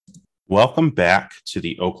Welcome back to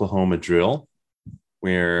the Oklahoma Drill.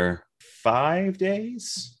 We're 5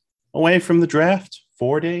 days away from the draft.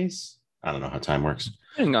 4 days. I don't know how time works.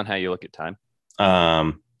 Depending on how you look at time.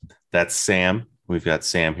 Um, that's Sam. We've got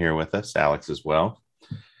Sam here with us, Alex as well.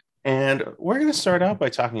 And we're going to start out by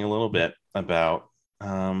talking a little bit about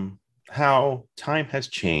how time has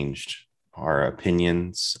changed our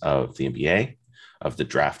opinions of the NBA, of the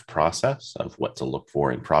draft process, of what to look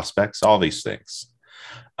for in prospects, all these things.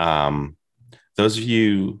 Those of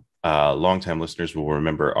you longtime listeners will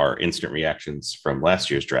remember our instant reactions from last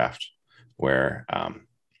year's draft, where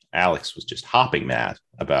Alex was just hopping mad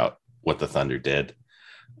about what the Thunder did.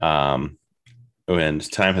 And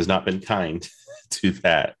time has not been kind to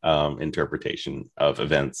that interpretation of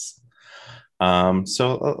events. I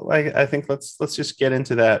think let's just get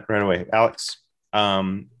into that right away. Alex,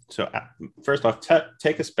 first off,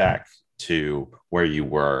 take us back to where you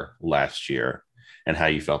were last year and how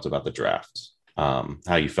you felt about the draft,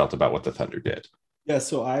 how you felt about what the Thunder did. Yeah,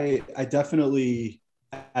 so I definitely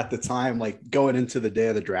at the time, like going into the day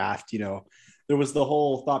of the draft, there was the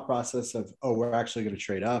whole thought process of, oh, we're actually going to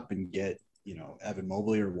trade up and get, Evan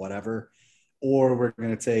Mobley or whatever, or we're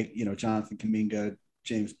going to take, Jonathan Kuminga,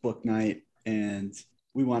 James Bouknight, and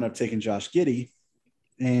we wound up taking Josh Giddey.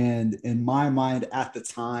 And in my mind at the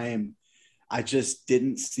time, I just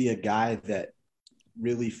didn't see a guy that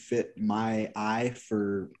really fit my eye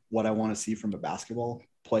for what I want to see from a basketball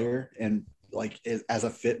player and like as a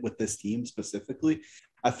fit with this team specifically.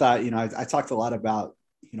 I thought, I talked a lot about,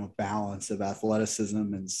 balance of athleticism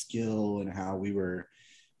and skill and how we were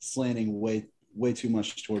slanting way too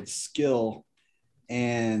much towards skill.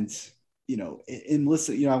 And,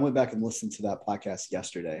 I went back and listened to that podcast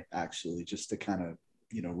yesterday, actually, just to kind of,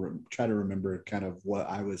 try to remember kind of what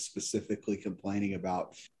I was specifically complaining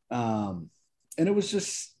about. And it was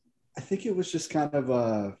just, I think it was just kind of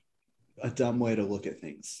a dumb way to look at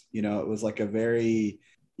things. It was like a very,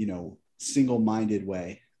 single-minded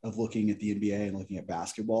way of looking at the NBA and looking at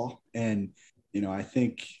basketball. And, I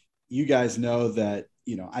think you guys know that,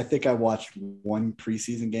 I think I watched one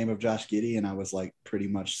preseason game of Josh Giddey and I was like pretty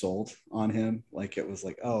much sold on him. Like it was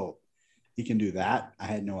like, oh, he can do that. I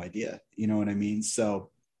had no idea. You know what I mean?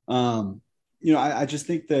 So, I just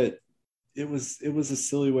think that it was a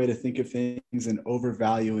silly way to think of things and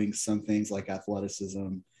overvaluing some things like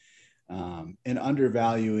athleticism, and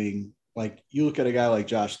undervaluing, like you look at a guy like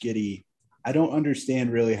Josh Giddey. I don't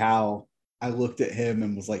understand really how I looked at him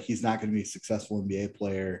and was like, he's not going to be a successful NBA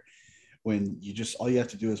player when all you have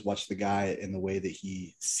to do is watch the guy in the way that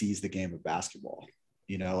he sees the game of basketball.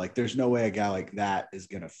 Like there's no way a guy like that is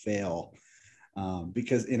going to fail.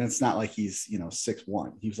 Because it's not like he's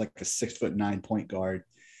 6'1". He was like a 6'9" point guard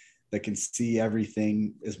that can see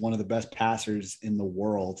everything, is one of the best passers in the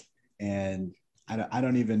world. And I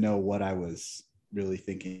don't even know what I was really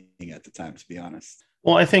thinking at the time, to be honest.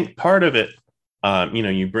 Well, I think part of it,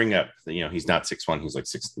 you bring up, he's not 6'1", he's like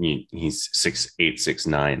he's 6'8",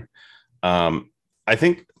 6'9". I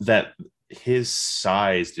think that his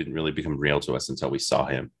size didn't really become real to us until we saw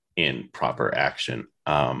him in proper action.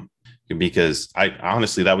 Because I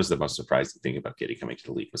honestly, that was the most surprising thing about Giddey coming to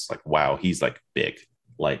the league, was like, wow, he's like big.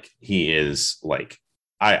 Like he is like,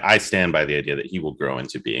 I stand by the idea that he will grow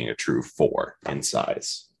into being a true 4 in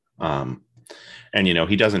size. And,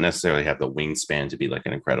 he doesn't necessarily have the wingspan to be like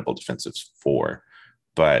an incredible defensive 4,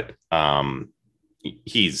 but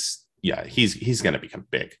he's going to become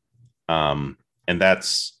big. And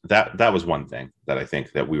that was one thing that I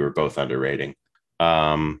think that we were both underrating.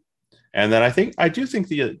 And then I do think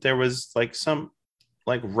there was like some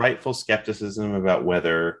like rightful skepticism about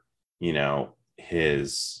whether,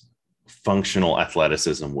 his functional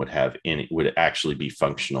athleticism would actually be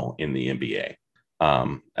functional in the NBA,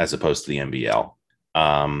 as opposed to the NBL.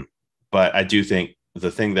 But I do think the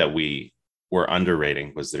thing that we were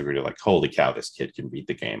underrating was that we were like, holy cow, this kid can read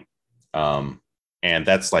the game. And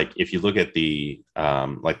that's like, if you look at the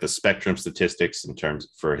like the spectrum statistics in terms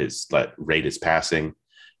for his rate his passing,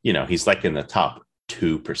 he's like in the top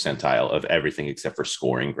 2 percentile of everything except for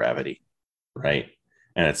scoring gravity, right?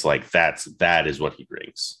 And it's like that is what he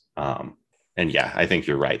brings. And yeah, I think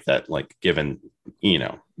you're right that like given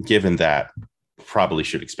that, probably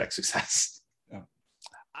should expect success.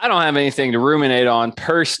 I don't have anything to ruminate on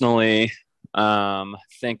personally.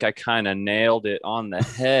 Think I kind of nailed it on the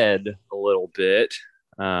head a little bit.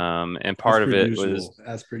 And part of it was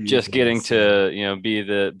just getting to, be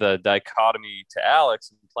the dichotomy to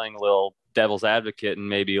Alex and playing a little devil's advocate and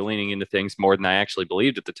maybe leaning into things more than I actually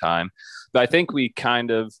believed at the time. But I think we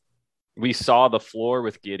saw the floor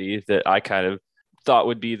with Giddey that I kind of thought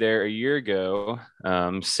would be there a year ago.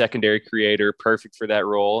 Secondary creator, perfect for that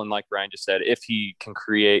role. And like Ryan just said, if he can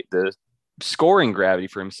create the scoring gravity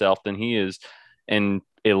for himself, then he is an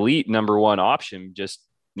elite number one option. Just,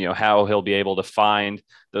 how he'll be able to find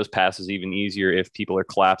those passes even easier if people are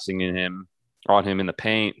collapsing on him in the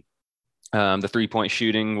paint. The 3-point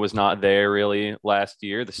shooting was not there really last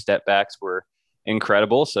year. The step backs were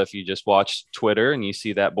incredible. So if you just watch Twitter and you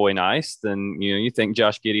see that boy nice, then you think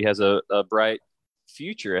Josh Giddey has a bright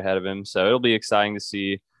future ahead of him. So it'll be exciting to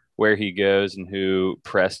see where he goes and who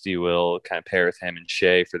Presti will kind of pair with him and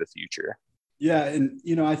Shea for the future. Yeah. And,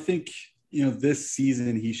 I think, this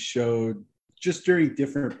season he showed, just during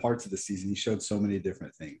different parts of the season, he showed so many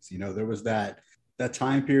different things. There was that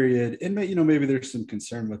time period, and, maybe there's some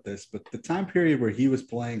concern with this, but the time period where he was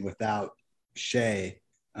playing without Shea,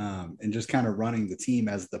 and just kind of running the team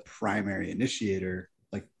as the primary initiator,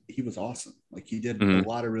 like he was awesome. Like he did a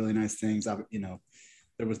lot of really nice things.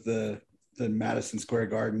 There was the Madison Square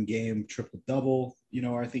Garden game, triple double,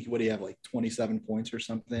 I think what do you have, like 27 points or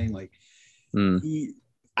something? Like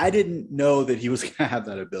I didn't know that he was going to have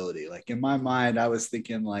that ability. Like in my mind, I was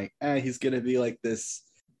thinking like, he's going to be like this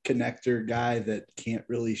connector guy that can't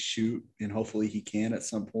really shoot, and hopefully he can at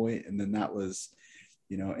some point. And then that was,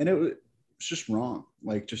 and it was just wrong,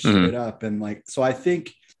 like just straight up. And like, so I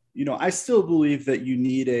think, I still believe that you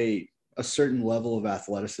need a certain level of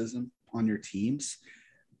athleticism on your teams,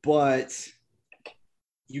 but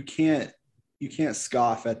you can't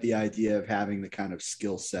scoff at the idea of having the kind of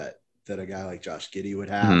skill set that a guy like Josh Giddey would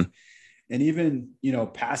have. And even,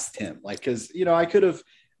 past him, like, cause I could have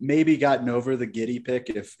maybe gotten over the Giddey pick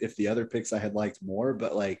if the other picks I had liked more,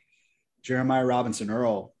 but like Jeremiah Robinson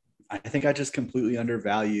Earl, I think I just completely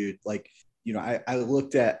undervalued. Like, I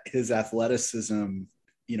looked at his athleticism,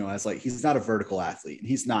 as like, he's not a vertical athlete, and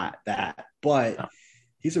he's not that, but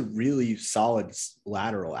he's a really solid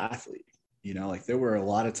lateral athlete. Like there were a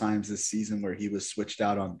lot of times this season where he was switched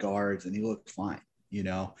out on guards and he looked fine,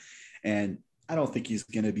 and I don't think he's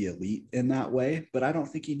going to be elite in that way, but I don't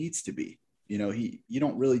think he needs to be. You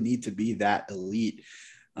don't really need to be that elite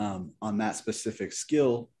on that specific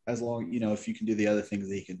skill, as long, if you can do the other things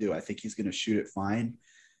that he can do. I think he's going to shoot it fine.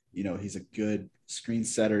 He's a good screen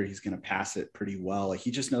setter. He's going to pass it pretty well. Like he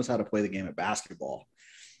just knows how to play the game of basketball.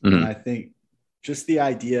 And I think just the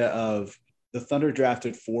idea of the Thunder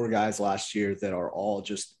drafted 4 guys last year that are all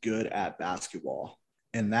just good at basketball.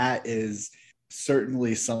 And that is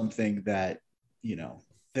certainly something that,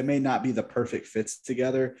 they may not be the perfect fits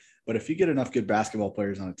together, but if you get enough good basketball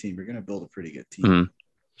players on a team, you're going to build a pretty good team.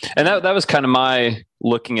 And that was kind of my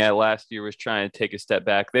looking at last year, was trying to take a step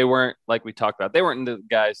back. They weren't, like we talked about, they weren't the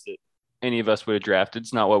guys that any of us would have drafted.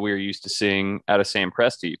 It's not what we were used to seeing out of Sam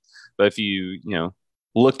Presti. But if you,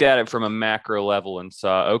 looked at it from a macro level and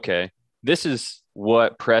saw, okay, this is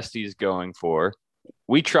what Presti's going for.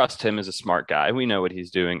 We trust him as a smart guy. We know what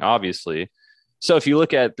he's doing, obviously. So if you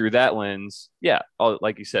look at it through that lens,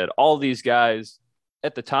 like you said, all these guys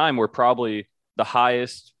at the time were probably the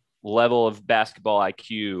highest level of basketball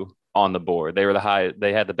IQ on the board. They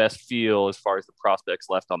had the best feel as far as the prospects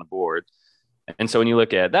left on the board. And so when you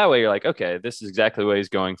look at it that way, you're like, okay, this is exactly what he's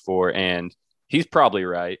going for. And he's probably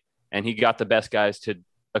right. And he got the best guys to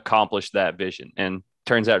accomplish that vision. And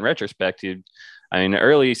turns out in retrospect,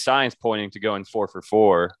 early signs pointing to going 4 for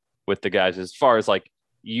 4 with the guys as far as like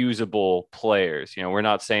usable players. We're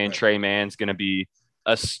not saying Trey Mann's going to be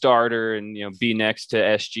a starter and, be next to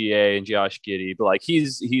SGA and Josh Giddey, but like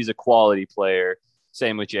he's a quality player.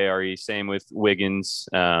 Same with JRE, same with Wiggins.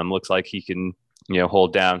 Looks like he can,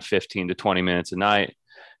 hold down 15 to 20 minutes a night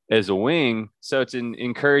as a wing. So it's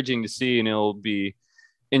encouraging to see, and it'll be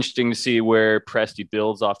interesting to see where Presti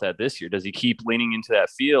builds off that this year. Does he keep leaning into that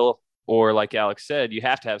feel? Or like Alex said, you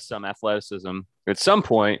have to have some athleticism at some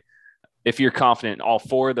point. If you're confident in all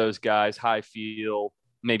 4 of those guys, high feel,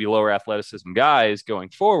 maybe lower athleticism guys going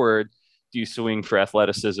forward, do you swing for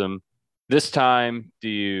athleticism this time? Do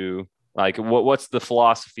you like what's the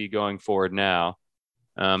philosophy going forward now?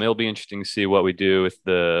 It'll be interesting to see what we do with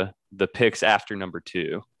the picks after number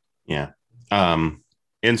 2. Yeah.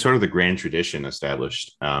 In sort of the grand tradition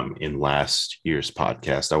established in last year's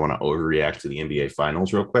podcast, I want to overreact to the NBA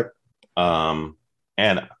Finals real quick. And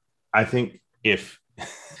I think if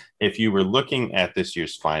you were looking at this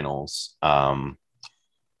year's finals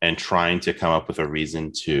and trying to come up with a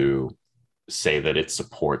reason to say that it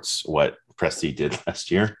supports what Presti did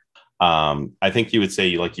last year, I think you would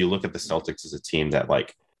say, like, you look at the Celtics as a team that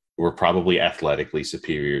like were probably athletically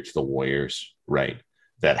superior to the Warriors, right?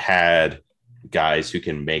 That had guys who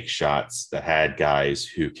can make shots, that had guys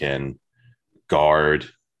who can guard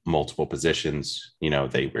multiple positions.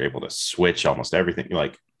 They were able to switch almost everything.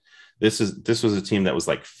 Like this was a team that was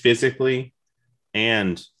like physically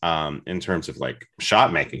and in terms of like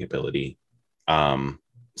shot making ability,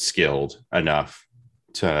 skilled enough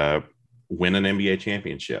to win an NBA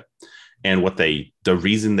championship. And the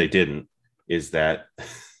reason they didn't is that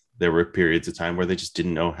there were periods of time where they just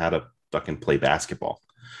didn't know how to fucking play basketball.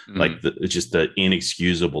 Like just the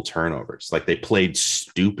inexcusable turnovers. Like they played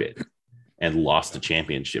stupid and lost the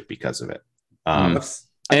championship because of it. I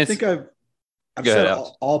think I've said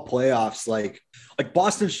all playoffs, like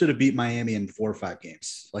Boston should have beat Miami in 4 or 5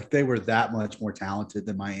 games. Like they were that much more talented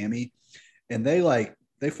than Miami. And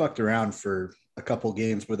they fucked around for a couple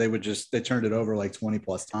games where they turned it over like 20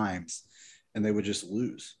 plus times and they would just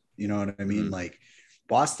lose. You know what I mean? Like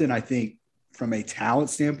Boston, I think from a talent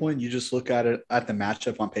standpoint, you just look at it at the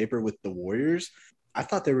matchup on paper with the Warriors. I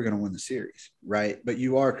thought they were going to win the series, right? But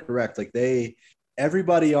you are correct. Like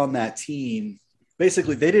everybody on that team,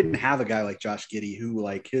 basically they didn't have a guy like Josh Giddey who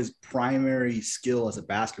like his primary skill as a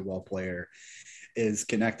basketball player is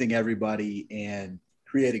connecting everybody and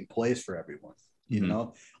creating plays for everyone. You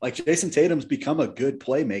know, like Jason Tatum's become a good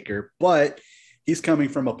playmaker, but he's coming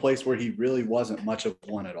from a place where he really wasn't much of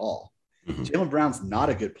one at all. Jaylen Brown's not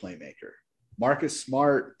a good playmaker. Marcus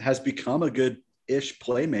Smart has become a good-ish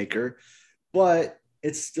playmaker, but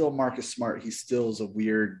it's still Marcus Smart. He still is a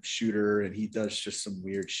weird shooter, and he does just some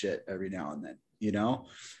weird shit every now and then, you know?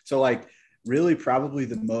 So, like, really probably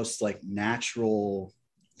the most, like, natural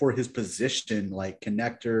for his position, like,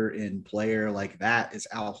 connector and player like that is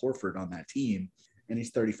Al Horford on that team, and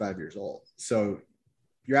he's 35 years old. So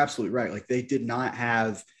you're absolutely right. Like, they did not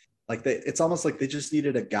have – like, it's almost like they just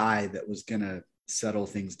needed a guy that was going to – settle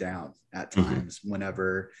things down at times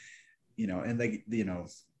whenever, and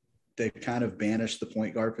they kind of banish the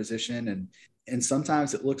point guard position. And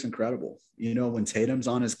sometimes it looks incredible, when Tatum's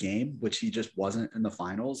on his game, which he just wasn't in the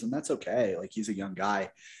finals, and that's okay. Like he's a young guy.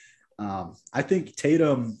 I think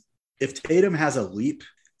if Tatum has a leap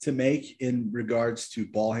to make in regards to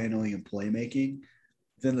ball handling and playmaking,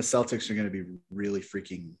 then the Celtics are going to be really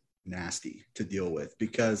freaking nasty to deal with,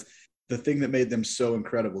 because the thing that made them so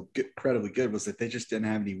incredibly good was that they just didn't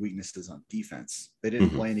have any weaknesses on defense. They didn't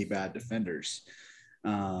play any bad defenders.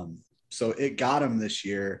 So it got them this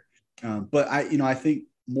year. But I think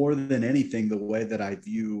more than anything, the way that I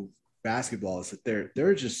view basketball is that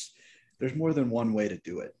there's more than one way to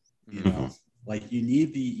do it. You know, like you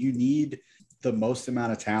need the most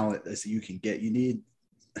amount of talent as you can get. You need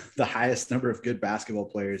the highest number of good basketball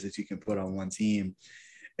players that you can put on one team.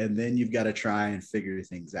 And then you've got to try and figure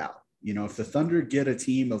things out. If the Thunder get a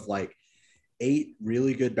team of like 8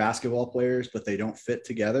 really good basketball players, but they don't fit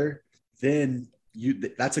together, then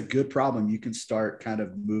that's a good problem. You can start kind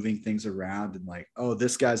of moving things around and like, oh,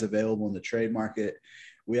 this guy's available in the trade market.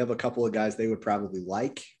 We have a couple of guys they would probably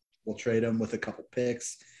like. We'll trade them with a couple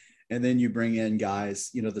picks. And then you bring in guys,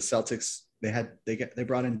 the Celtics, they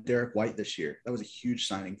brought in Derek White this year. That was a huge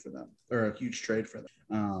signing for them, or a huge trade for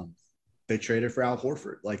them. They traded for Al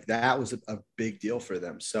Horford. Like that was a big deal for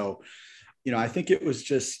them. So, I think it was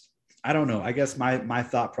just, I don't know. I guess my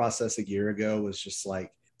thought process a year ago was just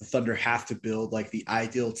like the Thunder have to build like the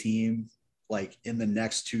ideal team, like in the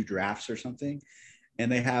next 2 drafts or something. And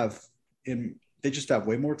they just have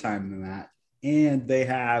way more time than that. And they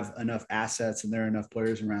have enough assets and there are enough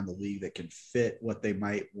players around the league that can fit what they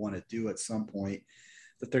might want to do at some point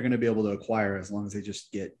that they're going to be able to acquire as long as they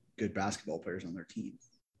just get good basketball players on their team.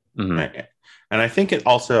 And I think it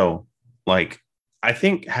also, like, I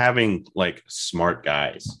think having like smart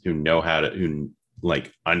guys who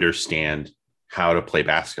understand how to play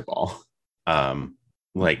basketball,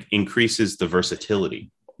 like increases the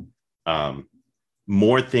versatility.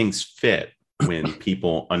 More things fit when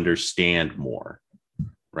people understand more,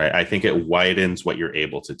 right? I think it widens what you're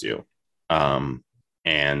able to do.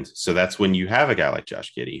 And so that's when you have a guy like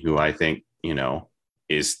Josh Giddey, who I think,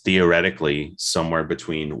 is theoretically somewhere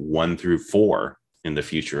between 1 through 4 in the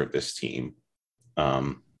future of this team.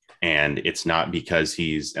 And it's not because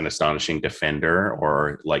he's an astonishing defender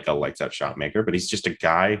or like a lights out shot maker, but he's just a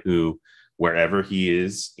guy who, wherever he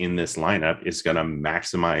is in this lineup, is going to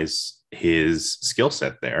maximize his skill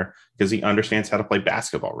set there because he understands how to play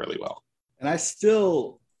basketball really well. And I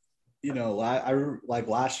still, I like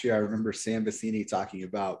last year, I remember Sam Vecini talking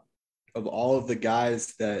about, of all of the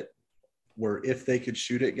guys that were, if they could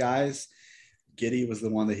shoot it guys, Giddey was the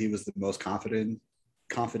one that he was the most confident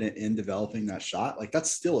in developing that shot. Like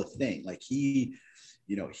that's still a thing. Like he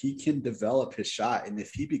can develop his shot. And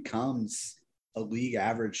if he becomes a league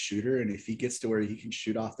average shooter, and if he gets to where he can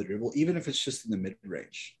shoot off the dribble, even if it's just in the mid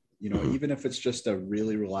range, even if it's just a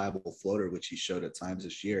really reliable floater, which he showed at times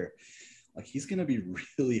this year, like he's going to be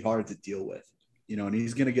really hard to deal with, and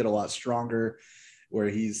he's going to get a lot stronger where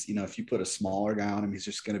he's, if you put a smaller guy on him, he's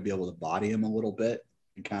just going to be able to body him a little bit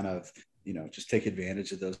and kind of, just take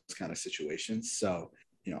advantage of those kind of situations. So,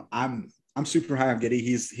 I'm super high on Giddey.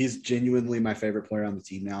 He's genuinely my favorite player on the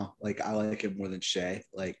team now. Like I like him more than Shea.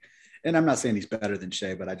 Like, and I'm not saying he's better than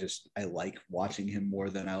Shea, but I like watching him more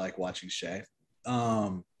than I like watching Shea.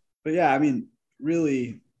 But yeah, I mean,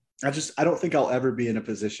 really, I don't think I'll ever be in a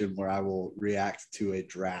position where I will react to a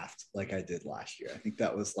draft like I did last year. I think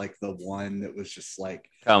that was like the one that was just like,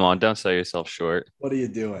 come on, don't sell yourself short. What are you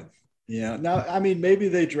doing? Now, I mean, maybe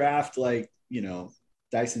they draft like,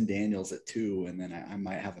 Dyson Daniels at 2, and then I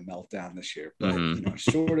might have a meltdown this year. But,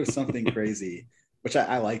 short of something crazy, which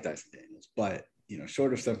I like Dyson Daniels, but,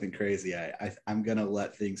 short of something crazy, I'm going to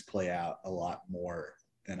let things play out a lot more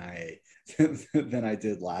than I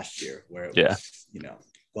did last year where it was,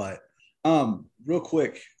 but real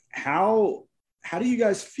quick, how do you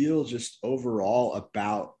guys feel just overall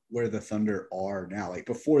about where the Thunder are now? Like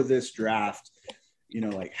before this draft,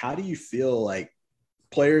 like how do you feel like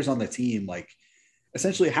players on the team, like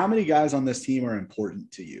essentially how many guys on this team are important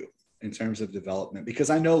to you in terms of development? Because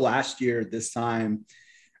I know last year, this time,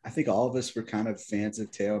 I think all of us were kind of fans of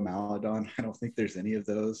Theo Maledon. I don't think there's any of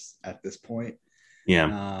those at this point.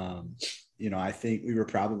 Yeah. I think we were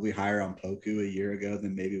probably higher on Poku a year ago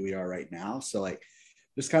than maybe we are right now. So like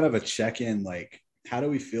just kind of a check-in, like how do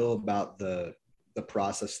we feel about the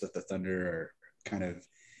process that the Thunder are kind of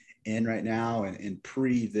in right now and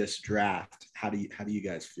pre this draft? How do you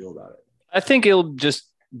guys feel about it? I think it'll just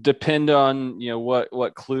depend on,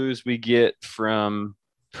 what clues we get from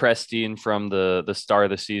Presti and from the start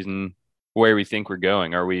of the season, where we think we're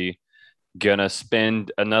going. Are we going to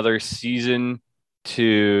spend another season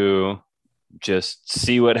to just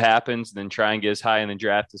see what happens and then try and get as high in the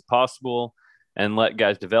draft as possible and let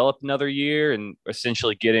guys develop another year and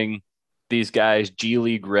essentially getting these guys G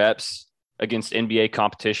League reps against NBA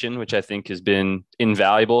competition, which I think has been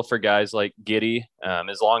invaluable for guys like Giddey.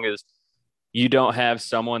 As long as you don't have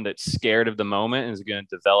someone that's scared of the moment and is going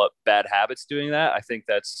to develop bad habits doing that, I think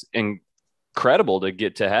that's incredible to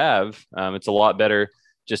get to have. It's a lot better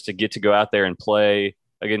just to get to go out there and play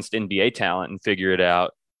against NBA talent and figure it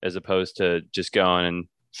out, as opposed to just going and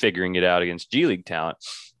figuring it out against G League talent.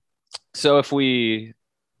 So if we,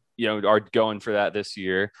 are going for that this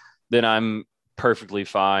year, then I'm perfectly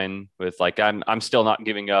fine with I'm still not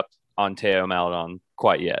giving up on Theo Maledon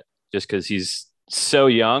quite yet, just because he's so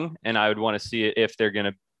young, and I would want to see if they're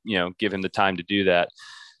going to, give him the time to do that.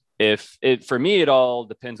 For me, it all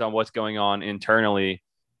depends on what's going on internally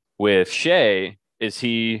with Shea. Is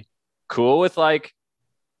he cool with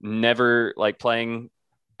never playing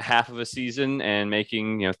half of a season and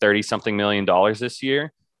making 30 something million dollars this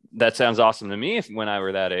year? That sounds awesome to me when I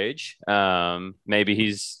were that age. Maybe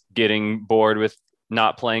he's getting bored with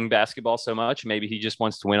not playing basketball so much. Maybe he just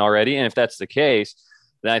wants to win already. And if that's the case,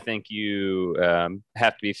 then I think you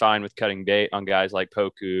have to be fine with cutting bait on guys like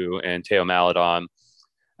Poku and Theo Maledon.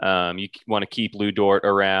 You want to keep Lu Dort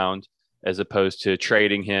around as opposed to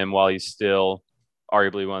trading him while he's still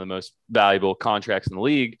arguably one of the most valuable contracts in the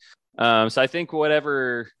league. So I think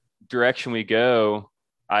whatever direction we go,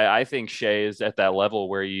 I think Shea is at that level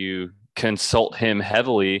where you consult him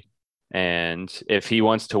heavily. And if he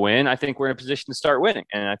wants to win, I think we're in a position to start winning.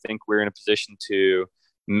 And I think we're in a position to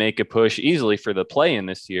make a push easily for the play-in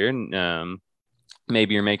this year.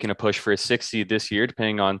 Maybe you're making a push for a 6th seed this year,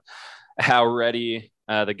 depending on how ready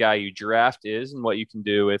the guy you draft is and what you can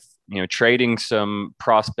do with, trading some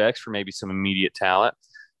prospects for maybe some immediate talent.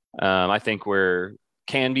 I think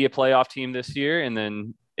can be a playoff team this year. And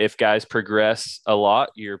then if guys progress a lot,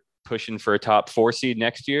 you're pushing for a top 4 seed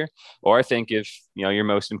next year. Or I think if, your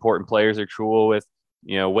most important players are cool with,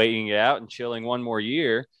 waiting it out and chilling one more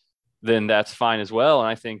year, then that's fine as well. And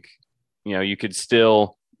I think, you could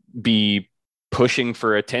still be pushing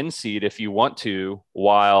for a 10 seed if you want to,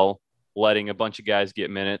 while letting a bunch of guys get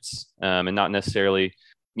minutes and not necessarily,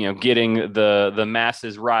 getting the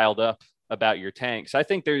masses riled up about your tank. So I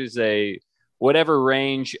think there's whatever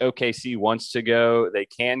range OKC wants to go, they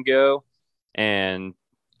can go. And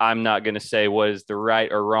I'm not going to say what is the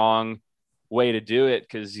right or wrong way to do it,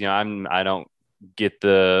 because, I don't get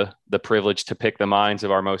the privilege to pick the minds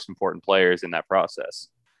of our most important players in that process.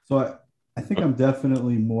 So I think I'm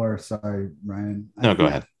definitely more sorry, Ryan. No, go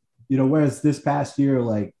ahead. Whereas this past year,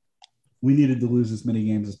 we needed to lose as many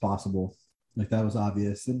games as possible. That was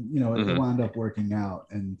obvious. And, it wound up working out.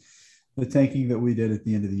 And the tanking that we did at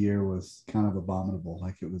the end of the year was kind of abominable.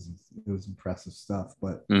 It was impressive stuff.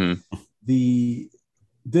 But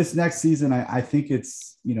this next season, I think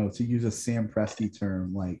it's, to use a Sam Presti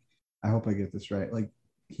term, like, I hope I get this right. Like,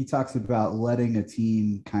 he talks about letting a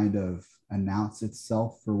team kind of announce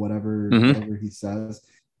itself for whatever he says.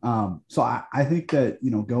 So I think that,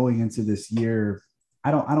 going into this year,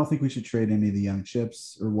 I don't think we should trade any of the young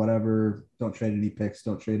chips or whatever. Don't trade any picks.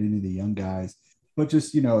 Don't trade any of the young guys. But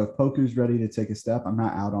just, if Poku's ready to take a step, I'm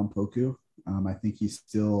not out on Poku. I think he's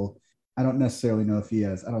still, I don't necessarily know if he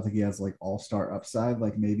has, I don't think he has like all-star upside,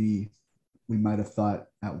 like maybe we might have thought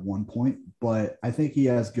at one point, but I think he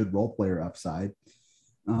has good role player upside.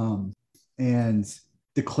 And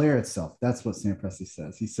declare itself. That's what Sam Presti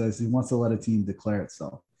says. He says he wants to let a team declare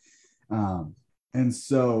itself. And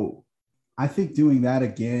so I think doing that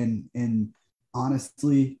again, and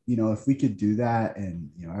honestly, if we could do that and,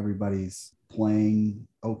 everybody's playing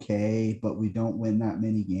okay, but we don't win that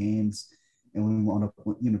many games and we want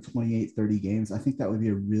to, 28, 30 games, I think that would be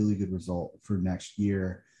a really good result for next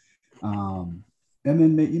year. And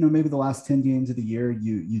then, maybe the last 10 games of the year,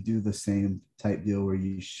 you do the same type deal where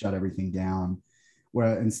you shut everything down,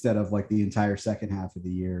 where instead of like the entire second half of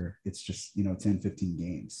the year, it's just, 10, 15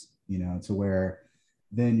 games, to where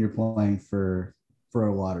then you're playing for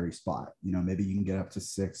a lottery spot. Maybe you can get up to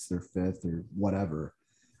 6th or 5th or whatever.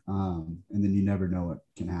 And then you never know what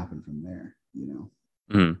can happen from there,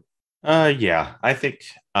 Yeah, I think,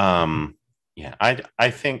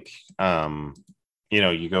 I think,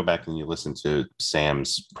 you go back and you listen to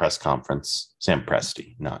Sam's press conference, Sam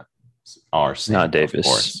Presti, not our Sam, not Davis.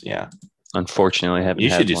 Of course, yeah. Unfortunately, you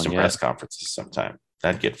should do some press conferences sometime.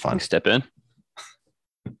 That'd get fun. Step in.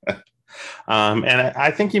 And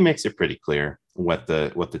I think he makes it pretty clear what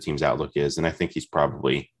the team's outlook is, and I think he's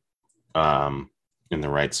probably in the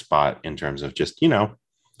right spot in terms of just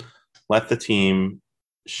let the team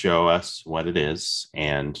show us what it is,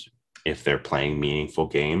 and if they're playing meaningful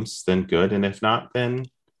games, then good, and if not, then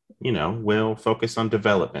we'll focus on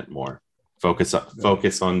development more. Focus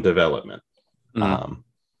on development.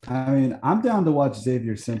 I mean, I'm down to watch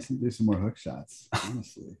Xavier Simpson do some more hook shots.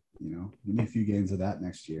 Honestly, give me a few games of that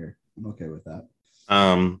next year. I'm okay with that.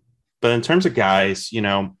 But in terms of guys,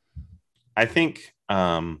 I think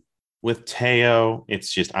with Teo,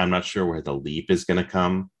 it's just I'm not sure where the leap is going to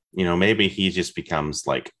come. Maybe he just becomes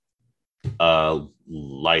like a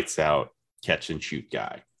lights out catch and shoot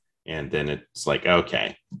guy, and then it's like,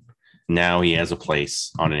 okay, now he has a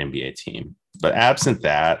place on an NBA team. But absent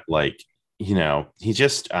that, like, he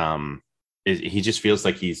just feels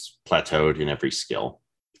like he's plateaued in every skill,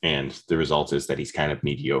 and the result is that he's kind of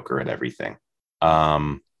mediocre at everything.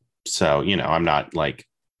 So I'm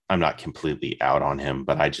not completely out on him,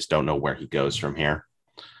 but I just don't know where he goes from here.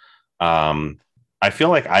 I feel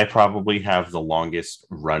like I probably have the longest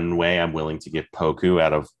runway I'm willing to give Poku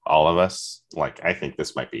out of all of us. Like, I think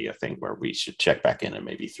this might be a thing where we should check back in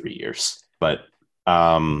maybe 3 years, but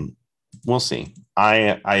we'll see.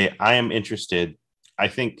 I am interested, I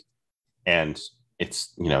think, and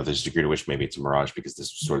it's, there's a degree to which maybe it's a mirage because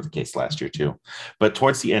this was sort of the case last year too. But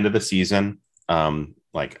towards the end of the season,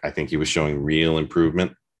 I think he was showing real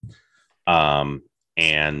improvement. And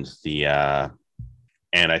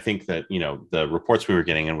I think that, the reports we were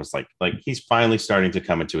getting in was like he's finally starting to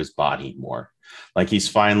come into his body more. Like he's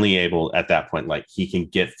finally able at that point, like he can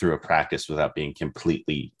get through a practice without being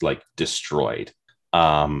completely like destroyed.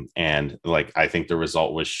 And like, I think the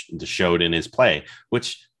result was showed in his play,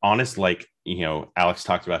 which Alex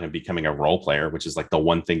talked about him becoming a role player, which is like the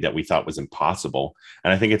one thing that we thought was impossible.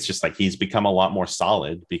 And I think it's just like, he's become a lot more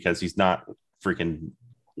solid because he's not freaking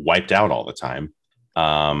wiped out all the time.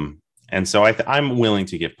 And so I'm willing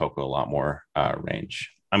to give Poku a lot more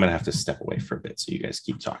range. I'm going to have to step away for a bit. So you guys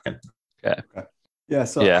keep talking. Okay. Yeah.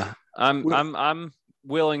 So yeah, I'm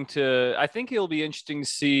willing to, I think it'll be interesting to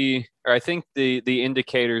see, or I think the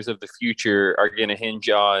indicators of the future are going to hinge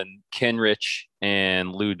on Kenrich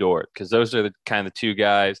and Lou Dort, because those are the kind of the two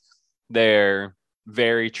guys. They're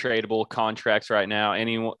very tradable contracts right now.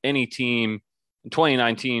 Any team,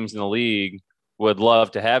 29 teams in the league would love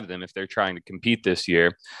to have them if they're trying to compete this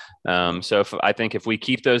year. So I think if we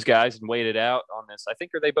keep those guys and wait it out on this, I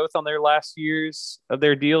think, are they both on their last years of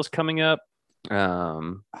their deals coming up? I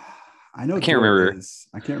know. I can't remember.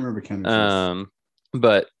 I can't remember Kenrich.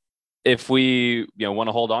 But if we want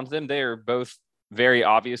to hold on to them, they are both very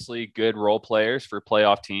obviously good role players for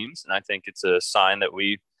playoff teams, and I think it's a sign that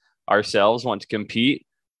we ourselves want to compete.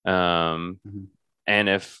 And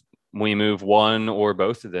if we move one or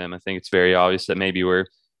both of them, I think it's very obvious that maybe we're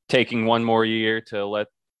taking one more year to let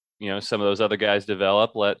some of those other guys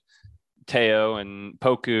develop, let Teo and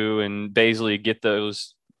Poku and Bazley get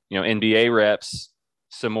those NBA reps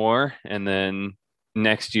some more, and then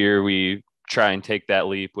next year we try and take that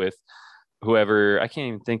leap with whoever. I can't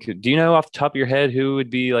even think. Do you know off the top of your head who would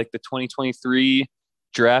be like the 2023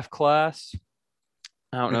 draft class?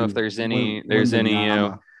 I don't know if there's any,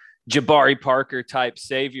 Jabari Parker type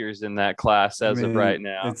saviors in that class as of right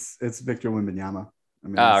now. It's Victor Wembanyama. I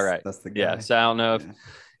mean, right. That's the guy. Yeah. So I don't know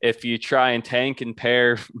if you try and tank and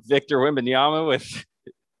pair Victor Wembanyama with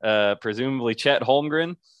presumably Chet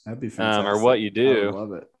Holmgren, that'd be fantastic. Or what you do. I would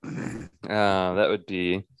love it. That would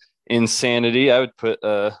be insanity. I would put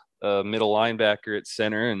a middle linebacker at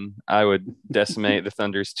center, and I would decimate the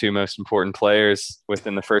Thunder's two most important players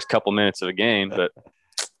within the first couple minutes of a game. But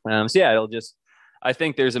I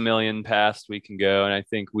think there's a million paths we can go, and I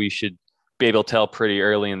think we should be able to tell pretty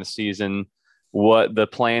early in the season what the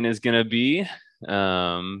plan is going to be.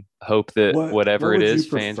 Hope that whatever it is,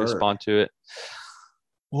 fans respond to it.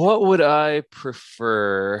 What would I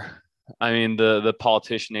prefer? I mean, the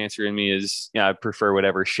politician answer in me is, I prefer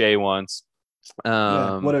whatever Shea wants.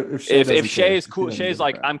 If Shea is cool, Shea's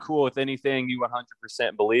like, I'm cool with anything you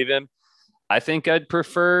 100% believe in. I think I'd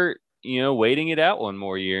prefer, waiting it out one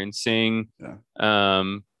more year and seeing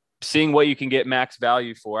what you can get max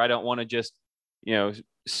value for. I don't want to just,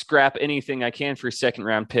 scrap anything I can for a second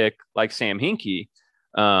round pick like Sam Hinkie.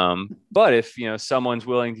 But if, someone's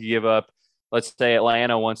willing to give up, let's say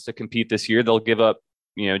Atlanta wants to compete this year, they'll give up,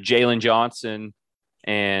 Jalen Johnson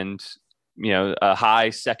and, a high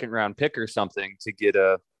second round pick or something to get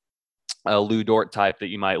a Lou Dort type that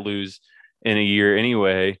you might lose in a year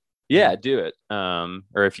anyway. Yeah, do it.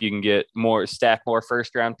 Or if you can stack more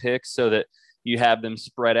first round picks so that you have them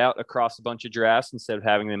spread out across a bunch of drafts instead of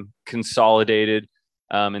having them consolidated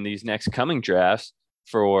in these next coming drafts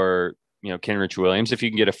for, Kenrich Williams, if you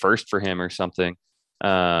can get a first for him or something.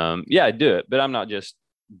 Do it. But I'm not just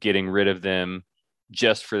getting rid of them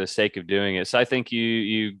just for the sake of doing it. So I think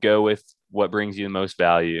you go with what brings you the most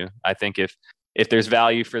value. I think if there's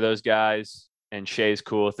value for those guys and Shea's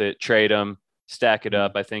cool with it, trade them, stack it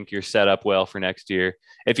up. I think you're set up well for next year.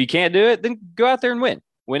 If you can't do it, then go out there and win.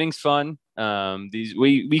 Winning's fun.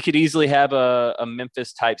 We could easily have a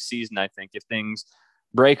Memphis type season. I think if things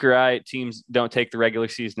break right, teams don't take the regular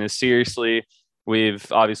season as seriously. We've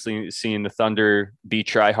obviously seen the Thunder be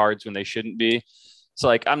tryhards when they shouldn't be. So,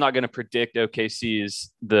 I'm not going to predict OKC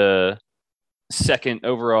is the second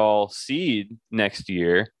overall seed next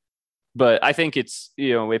year, but I think it's,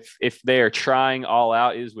 if they are trying all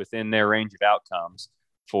out, is within their range of outcomes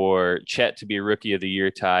for Chet to be a rookie of the year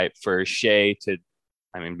type, for Shea to,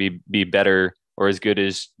 be better or as good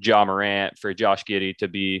as Ja Morant, for Josh Giddey to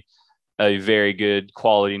be a very good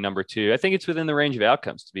quality number two. I think it's within the range of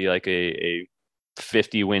outcomes to be like a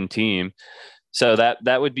 50-win team. So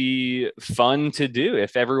that would be fun to do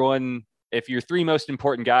if your three most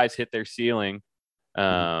important guys hit their ceiling.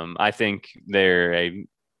 I think they're a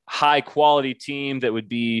high quality team that would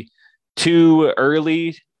be too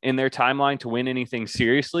early in their timeline to win anything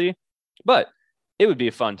seriously, but it would be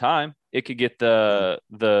a fun time. It could get the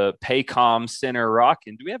Paycom Center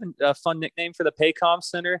rocking. Do we have a fun nickname for the Paycom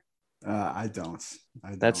Center? I don't.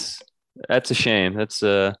 That's a shame.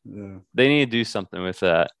 They need to do something with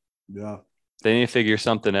that. Yeah. They need to figure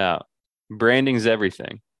something out. Branding's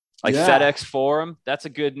everything. FedEx Forum, that's a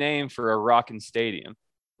good name for a rocking stadium.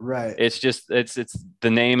 Right. It's just it's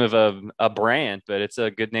the name of a brand, but it's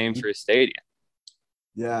a good name for a stadium.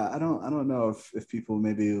 Yeah, I don't know if people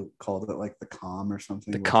maybe called it like the Calm or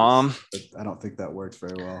something. The Calm. I don't think that works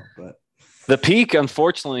very well, but the Peak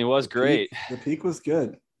unfortunately was great. The Peak was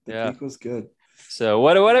good. The Peak was good. So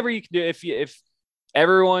whatever you can do, if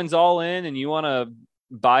everyone's all in and you want to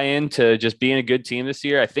buy into just being a good team this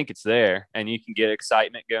year, I think it's there, and you can get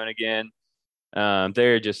excitement going again.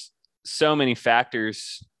 There are just so many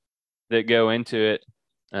factors that go into it.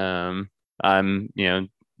 I'm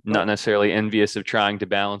not necessarily envious of trying to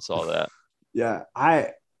balance all that. Yeah,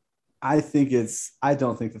 I don't think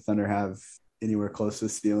the Thunder have anywhere close to the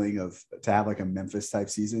ceiling to have like a Memphis type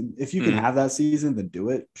season. If you can have that season, then do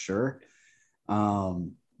it, sure.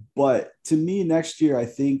 But to me, next year, I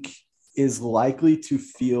think is likely to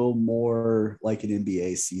feel more like an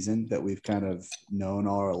NBA season that we've kind of known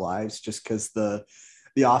all our lives, just because the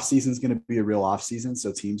off season is going to be a real off season.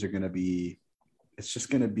 So teams are going to be, it's just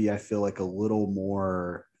going to be, I feel like, a little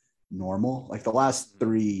more normal. Like the last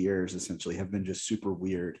 3 years essentially have been just super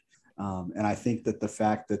weird. And I think that the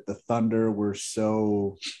fact that the Thunder were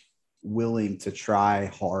so willing to try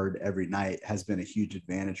hard every night has been a huge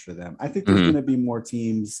advantage for them. I think there's going to be more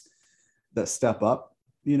teams that step up,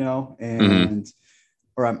 and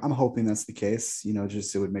or I'm hoping that's the case,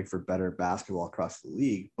 just it would make for better basketball across the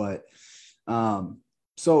league. But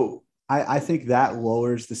so I think that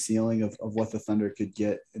lowers the ceiling of what the Thunder could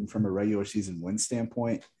get and from a regular season win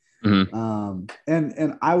standpoint. And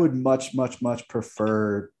I would much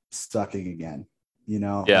prefer sucking again.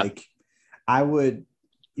 Like I would,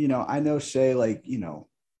 I know Shai, like,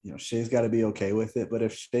 Shai's got to be okay with it, but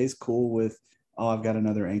if Shai's cool with, oh, I've got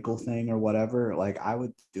another ankle thing or whatever, like I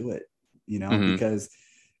would do it, because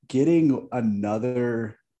getting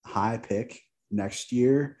another high pick next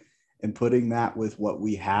year and putting that with what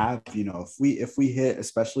we have, if we hit,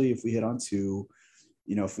 especially if we hit on 2,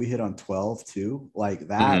 if we hit on 12 too, like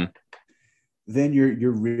that, then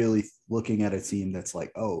you're really looking at a team that's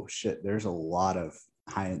like, oh shit, there's a lot of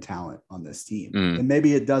high-end talent on this team. And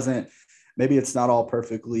maybe it's not all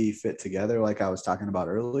perfectly fit together, like I was talking about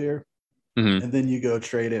earlier. And then you go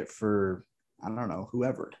trade it for, I don't know,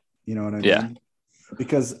 whoever, you know what I mean?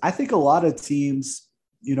 Because I think a lot of teams,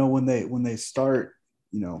 when they start,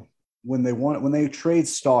 when they trade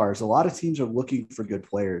stars, a lot of teams are looking for good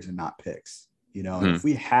players and not picks, and if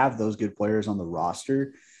we have those good players on the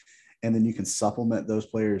roster and then you can supplement those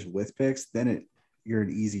players with picks, then you're an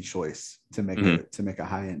easy choice to make a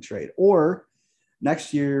high-end trade. Or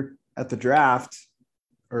next year at the draft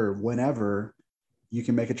or whenever, you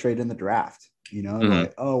can make a trade in the draft,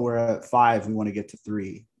 like, oh, we're at 5, we want to get to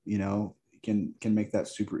 3, can make that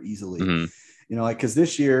super easily, like, because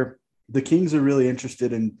this year the Kings are really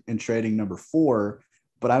interested in trading number 4,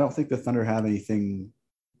 but I don't think the Thunder have anything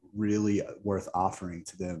really worth offering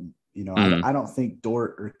to them. I don't think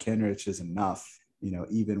Dort or Kenrich is enough,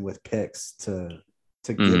 even with picks to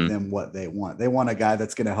give them what they want. They want a guy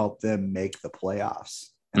that's going to help them make the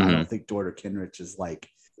playoffs. And I don't think Dort or Kenrich is like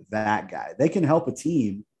that guy. They can help a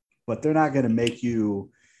team, but they're not going to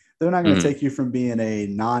take you from being a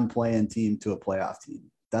non-playing team to a playoff team.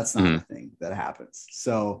 That's not a thing that happens.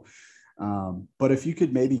 So, but if you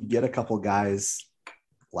could maybe get a couple guys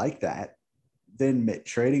like that, then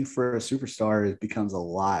trading for a superstar becomes a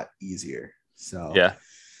lot easier. So,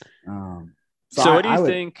 so what do you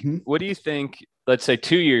think? What do you think? Let's say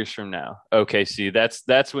 2 years from now, OKC,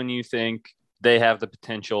 that's when you think they have the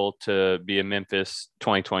potential to be a Memphis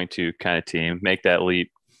 2022 kind of team, make that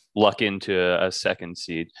leap, luck into a second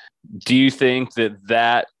seed. Do you think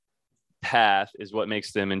that path is what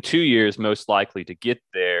makes them in 2 years most likely to get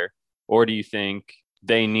there? Or do you think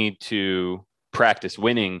they need to practice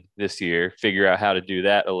winning this year, figure out how to do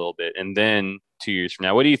that a little bit, and then 2 years from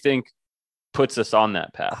now, what do you think puts us on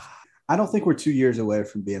that path? I don't think we're 2 years away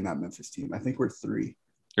from being that Memphis team. I think we're 3.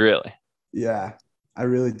 Really? Yeah, I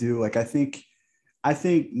really do. Like, I think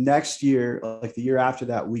next year, like the year after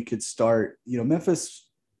that, we could start, Memphis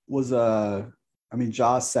was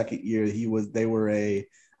Ja's second year, they were a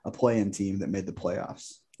play-in team that made the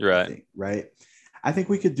playoffs. Right. I think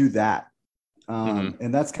we could do that.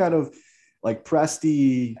 And that's kind of like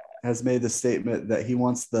Presti has made the statement that he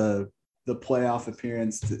wants the playoff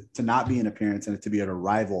appearance to not be an appearance and it to be at a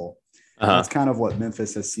rival. That's kind of what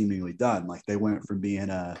Memphis has seemingly done. Like, they went from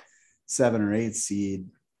being a 7 or 8 seed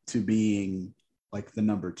to being like the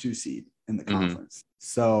number 2 seed in the conference.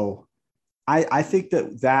 So I think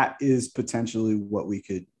that is potentially what we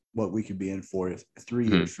could be in for 3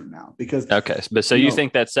 years from now. Because but so you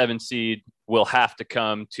think that 7 seed will have to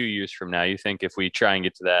come 2 years from now? You think if we try and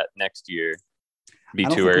get to that next year, be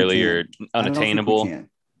too early or unattainable?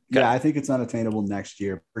 Yeah, I think it's unattainable next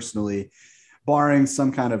year, personally, barring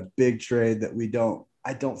some kind of big trade that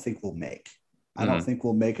I don't think we'll make. I don't think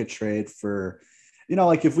we'll make a trade for,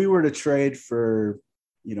 like if we were to trade for,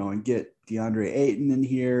 and get DeAndre Ayton in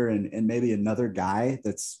here and maybe another guy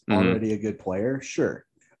that's already a good player, sure.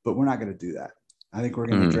 But we're not going to do that. I think we're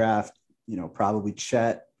going to draft, probably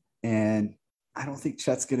Chet. And I don't think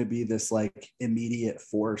Chet's going to be this like immediate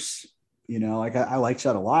force. Like I like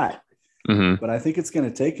Chet a lot, but I think it's going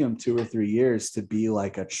to take him 2 or 3 years to be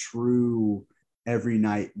like a true every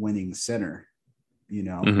night winning center,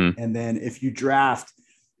 And then if you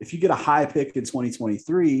get a high pick in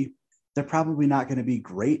 2023, they're probably not going to be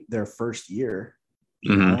great their first year.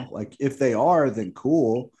 Like if they are, then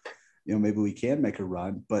cool. Maybe we can make a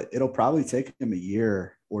run, but it'll probably take him a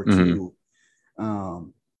year or two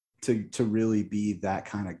to really be that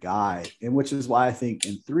kind of guy. And which is why I think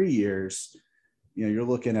in 3 years, you're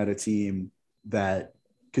looking at a team that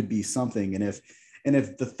could be something. And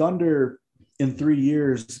if the Thunder in 3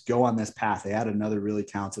 years go on this path, they add another really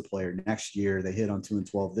talented player next year, they hit on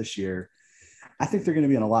 2-12 this year, I think they're going to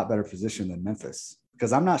be in a lot better position than Memphis,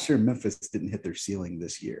 because I'm not sure Memphis didn't hit their ceiling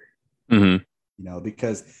this year,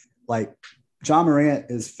 because like Ja Morant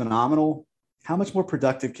is phenomenal. How much more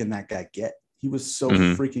productive can that guy get? He was so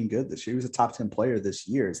freaking good this year. He was a top 10 player this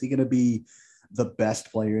year. Is he going to be the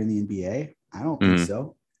best player in the NBA? I don't think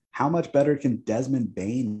so. how much better can Desmond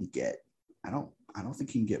Bane get? I don't think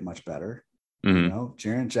he can get much better. Mm-hmm. You know,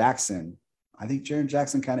 Jaren Jackson. I think Jaren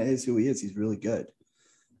Jackson kind of is who he is. He's really good.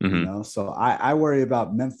 Mm-hmm. You know, so I worry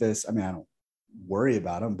about Memphis. I mean, I don't worry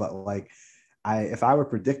about him, but like if I were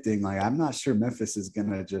predicting, like, I'm not sure Memphis is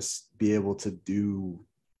gonna just be able to do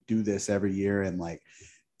this every year and like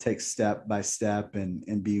take step by step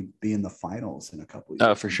and be in the finals in a couple of years.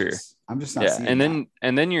 Oh, for sure. I'm just not seeing that.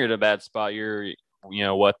 And then you're at a bad spot. You're, you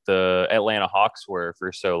know, what the Atlanta Hawks were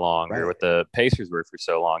for so long, right, or what the Pacers were for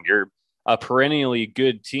so long. You're a perennially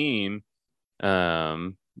good team.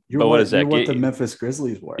 But what does that what get the you? Memphis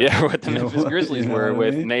Grizzlies were. Yeah, what the Memphis Grizzlies were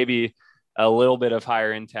with maybe a little bit of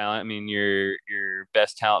higher end talent. I mean, your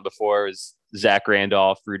best talent before was Zach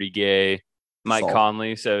Randolph, Rudy Gay, Mike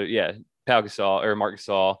Conley. So yeah, Pau Gasol or Marc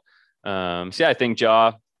Gasol. So yeah, I think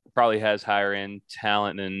Ja probably has higher end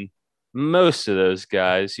talent than most of those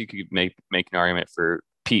guys. You could make an argument for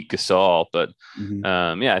Pete Gasol, but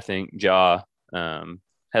yeah, I think Ja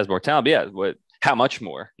has more talent. But yeah, how much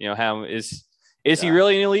more? You know, how is he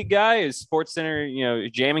really an elite guy? Is SportsCenter, you know,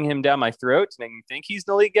 jamming him down my throat to make me think he's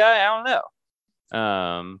an elite guy? I don't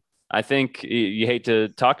know. I think you hate to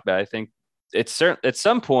talk about it. I think it's certain at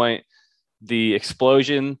some point the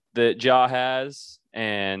explosion that Ja has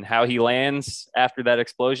and how he lands after that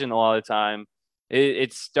explosion, a lot of the time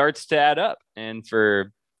it starts to add up. And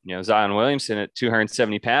for, you know, Zion Williamson at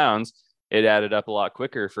 270 pounds, it added up a lot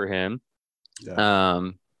quicker for him. Yeah.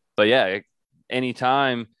 But yeah,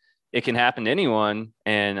 anytime it can happen to anyone,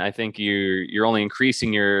 and I think you're only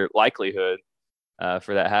increasing your likelihood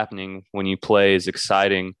for that happening when you play as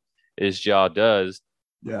exciting as Ja does.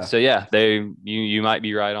 Yeah. So yeah, you might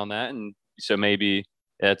be right on that, and so maybe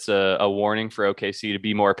that's a warning for OKC to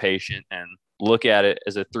be more patient and look at it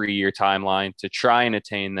as a 3-year timeline to try and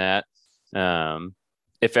attain that.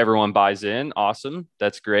 If everyone buys in, awesome,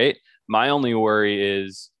 that's great. My only worry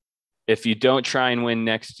is if you don't try and win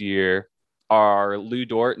next year, are Lou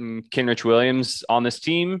Dort and Kenrich Williams on this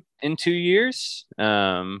team in 2 years?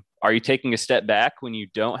 Are you taking a step back when you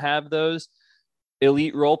don't have those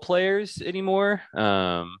elite role players anymore?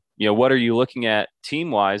 You know, what are you looking at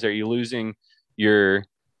team wise? Are you losing your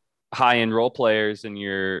high end role players and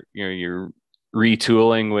you're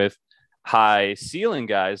retooling with high ceiling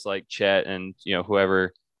guys like Chet and, you know,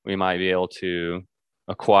 whoever we might be able to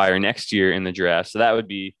acquire next year in the draft? So that would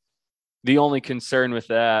be the only concern with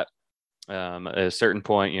that. At a certain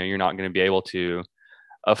point, you know, you're not going to be able to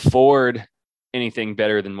afford anything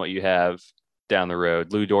better than what you have down the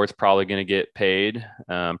road. Lou Dort's probably going to get paid,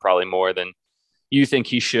 probably more than you think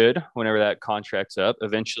he should whenever that contract's up.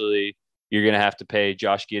 Eventually, you're going to have to pay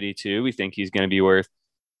Josh Giddey too. We think he's going to be worth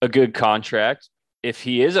a good contract. If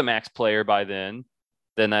he is a max player by then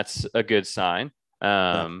that's a good sign.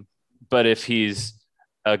 But if he's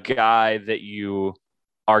a guy that you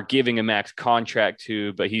are giving a max contract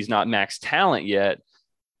to, but he's not max talent yet,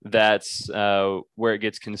 that's where it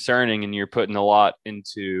gets concerning, and you're putting a lot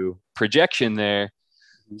into projection there.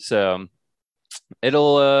 So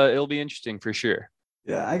it'll be interesting for sure.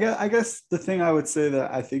 Yeah, I guess the thing I would say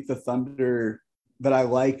that I think the Thunder, that I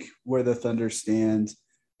like where the Thunder stand,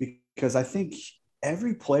 because I think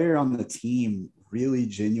every player on the team really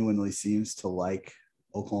genuinely seems to like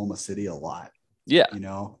Oklahoma City a lot. Yeah. You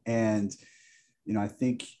know, and I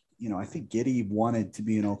think Giddey wanted to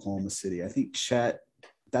be in Oklahoma City. I think Chet,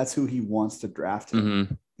 that's who he wants to draft him.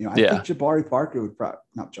 Mm-hmm. You know, I think Jabari Parker would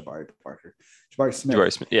Jabari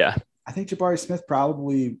Smith. Yeah. I think Jabari Smith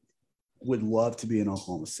probably would love to be in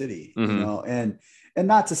Oklahoma City, mm-hmm. you know, and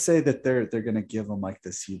not to say that they're going to give him like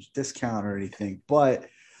this huge discount or anything, but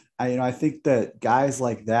I think that guys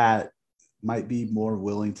like that might be more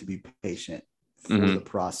willing to be patient for mm-hmm. the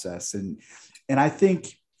process. And I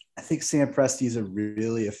think Sam Presti is a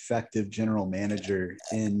really effective general manager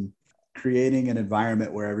in creating an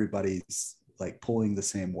environment where everybody's like pulling the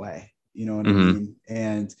same way, you know what mm-hmm. I mean?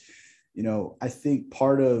 And, you know, I think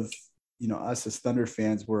part of, you know, us as Thunder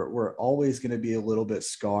fans, we're always going to be a little bit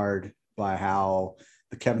scarred by how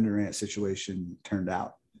the Kevin Durant situation turned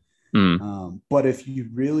out. But if you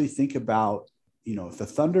really think about, you know, if the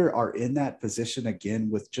Thunder are in that position again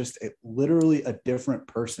with just literally a different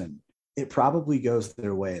person, it probably goes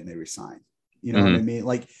their way and they resign. You know mm-hmm. what I mean?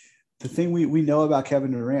 Like the thing we know about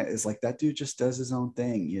Kevin Durant is like that dude just does his own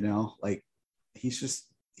thing, you know, like he's just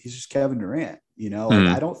Kevin Durant, you know, mm-hmm.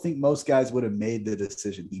 like I don't think most guys would have made the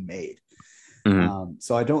decision he made. Mm-hmm.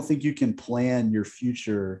 So I don't think you can plan your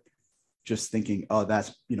future just thinking, oh,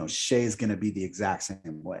 that's, you know, Shea's going to be the exact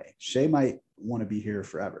same way. Shea might want to be here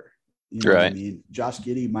forever. You know right. what I mean? Josh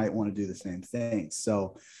Giddey might want to do the same thing.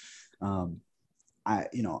 So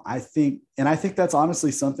I think that's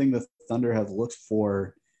honestly something the Thunder have looked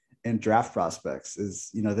for in draft prospects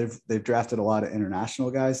is, they've drafted a lot of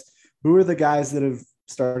international guys. Who are the guys that have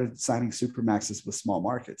started signing supermaxes with small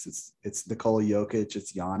markets? It's Nikola Jokic,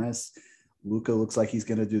 it's Giannis. Luka looks like he's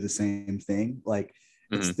going to do the same thing. Like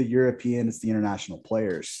it's the European, it's the international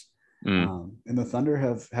players. And the Thunder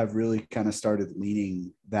have really kind of started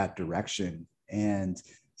leaning that direction. And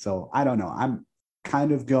so I don't know. I'm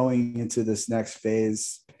kind of going into this next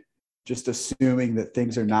phase, just assuming that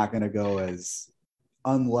things are not going to go as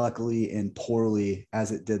unluckily and poorly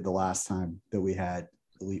as it did the last time that we had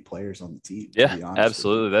elite players on the team. Yeah,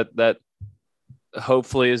 absolutely. That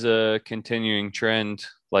hopefully is a continuing trend.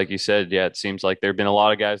 Like you said, yeah, it seems like there've been a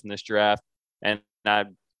lot of guys in this draft, and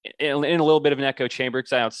I'm in a little bit of an echo chamber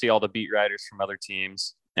because I don't see all the beat writers from other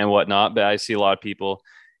teams and whatnot, but I see a lot of people,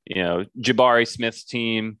 Jabari Smith's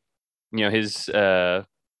team, his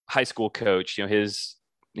high school coach,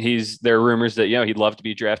 there are rumors that, he'd love to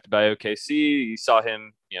be drafted by OKC. You saw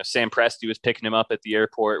him, Sam Presti was picking him up at the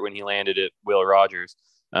airport when he landed at Will Rogers.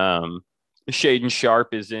 Shaden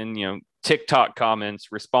Sharp is in, TikTok comments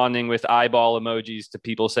responding with eyeball emojis to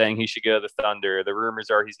people saying he should go to the Thunder. The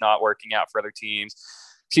rumors are he's not working out for other teams.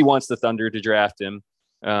 He wants the Thunder to draft him.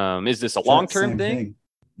 Is this a long-term thing?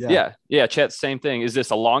 Yeah. Chet, same thing. Is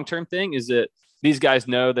this a long-term thing? Is it these guys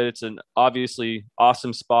know that it's an obviously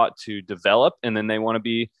awesome spot to develop, and then they want to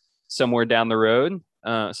be somewhere down the road,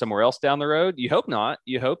 somewhere else down the road? You hope not.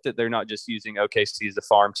 You hope that they're not just using OKC as a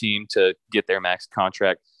farm team to get their max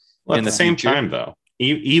contract. Well, at the same time, though,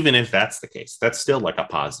 even if that's the case, that's still like a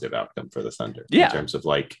positive outcome for the Thunder in terms of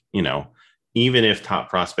even if top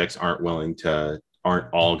prospects aren't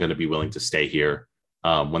all going to be willing to stay here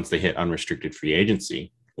once they hit unrestricted free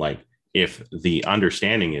agency. Like if the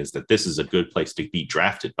understanding is that this is a good place to be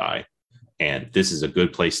drafted by, and this is a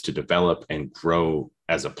good place to develop and grow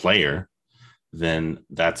as a player, then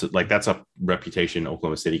that's a reputation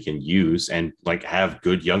Oklahoma City can use and have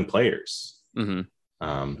good young players. Mm-hmm.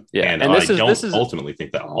 And I don't ultimately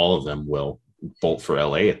think that all of them will bolt for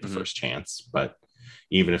LA at the first chance, but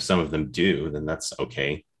even if some of them do, then that's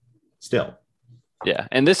okay still. Yeah.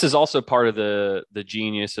 And this is also part of the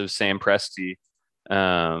genius of Sam Presti,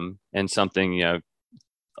 and something,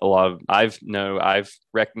 I've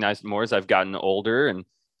recognized more as I've gotten older and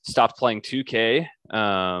stopped playing 2K.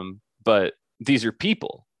 But these are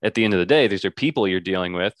people. At the end of the day, these are people you're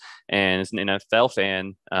dealing with. And as an NFL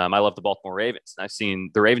fan, I love the Baltimore Ravens. And I've seen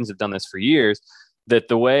the Ravens have done this for years, that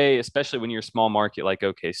the way, especially when you're a small market like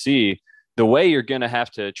OKC, the way you're going to have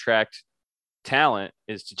to attract talent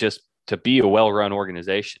is to be a well-run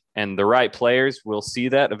organization. And the right players will see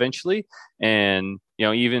that eventually. And,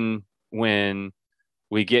 even when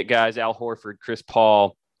we get guys, Al Horford, Chris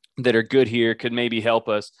Paul, that are good here, could maybe help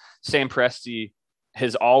us, Sam Presti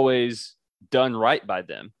has always done right by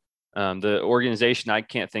them. The organization, I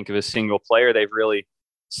can't think of a single player they've really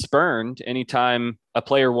spurned. Anytime a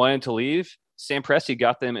player wanted to leave, Sam Presti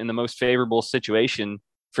got them in the most favorable situation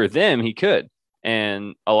for them he could.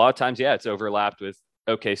 And a lot of times, it's overlapped with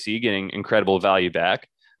OKC getting incredible value back.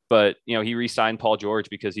 But, he re-signed Paul George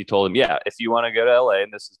because he told him, if you want to go to LA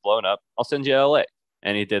and this is blown up, I'll send you to LA.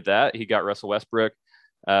 And he did that. He got Russell Westbrook,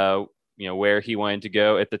 where he wanted to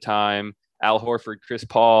go at the time. Al Horford, Chris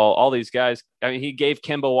Paul, all these guys. I mean, he gave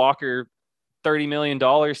Kemba Walker $30 million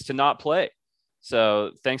to not play. So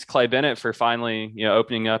thanks, Clay Bennett, for finally,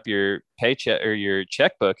 opening up your paycheck or your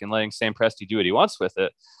checkbook and letting Sam Presti do what he wants with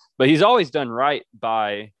it. But he's always done right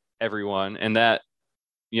by everyone. And that,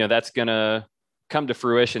 that's going to come to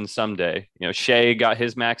fruition someday. Shea got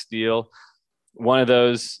his max deal. One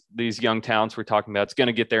of these young talents we're talking about is going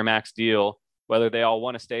to get their max deal, whether they all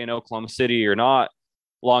want to stay in Oklahoma City or not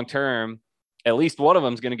long-term. At least one of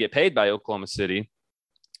them is going to get paid by Oklahoma City.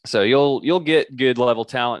 So you'll get good level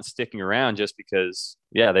talent sticking around just because,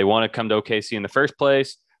 they want to come to OKC in the first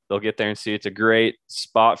place. They'll get there and see it's a great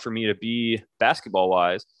spot for me to be basketball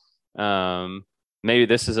wise. Maybe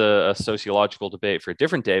this is a sociological debate for a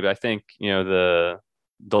different day, but I think, the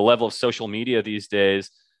level of social media these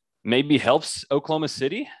days maybe helps Oklahoma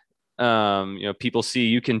City. People see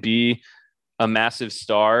you can be a massive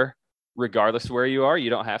star regardless of where you are. You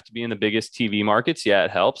don't have to be in the biggest TV markets. Yeah,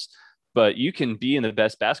 it helps, but you can be in the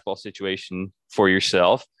best basketball situation for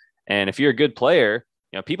yourself. And if you're a good player,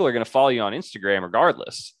 people are going to follow you on Instagram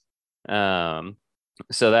regardless.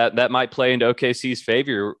 So that might play into OKC's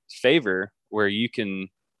favor where you can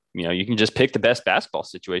just pick the best basketball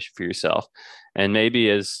situation for yourself. And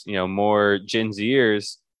maybe as, more Gen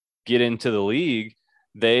Zers get into the league,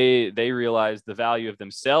 they realize the value of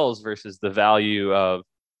themselves versus the value of,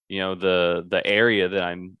 the area that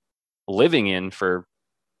I'm living in for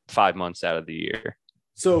 5 months out of the year.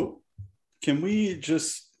 So can we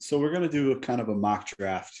we're going to do a kind of a mock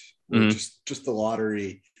draft, just the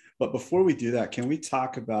lottery. But before we do that, can we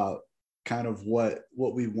talk about kind of what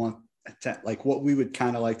we want, like what we would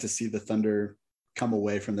kind of like to see the Thunder come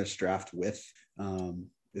away from this draft with?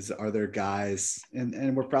 Are there guys,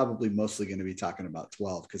 and we're probably mostly going to be talking about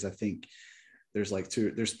 12, because I think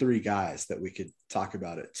there's 3 guys that we could talk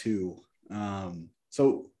about it too.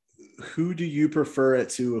 So who do you prefer it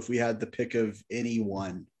to? If we had the pick of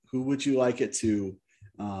anyone, who would you like it to?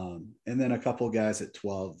 And then a couple guys at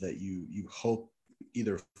 12 that you hope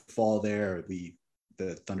either fall there or the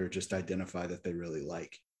Thunder just identify that they really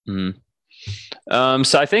like. Mm-hmm.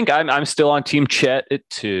 So I think I'm still on Team Chet at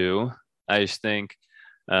 2. I just think,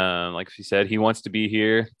 like you said, he wants to be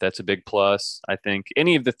here. That's a big plus. I think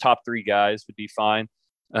any of the top 3 guys would be fine.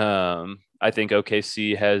 I think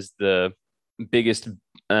OKC has the biggest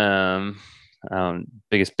benefits,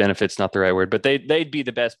 not the right word, but they'd be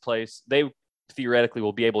the best place. They theoretically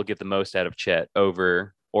will be able to get the most out of Chet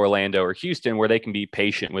over Orlando or Houston, where they can be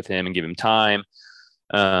patient with him and give him time.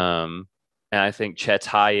 And I think Chet's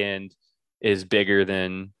high end is bigger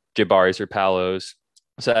than Jabari's or Paolo's.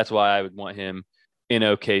 So that's why I would want him in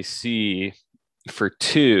OKC for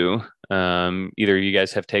 2. Either you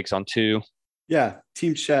guys have takes on 2? Yeah,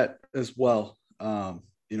 Team Chet as well.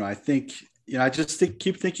 I think, I just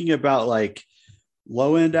keep thinking about like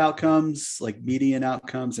low end outcomes, like median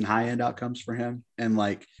outcomes and high end outcomes for him. And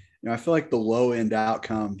like, I feel like the low end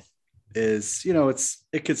outcome is,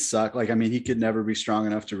 it could suck. Like, I mean, he could never be strong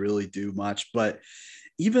enough to really do much, but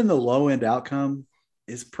even the low end outcome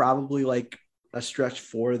is probably like a stretch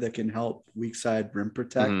 4 that can help weak side rim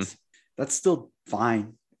protect. Mm-hmm. That's still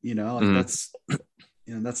fine. That's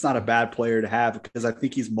not a bad player to have, because I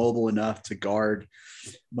think he's mobile enough to guard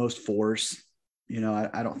most 4s.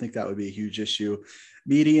 I don't think that would be a huge issue.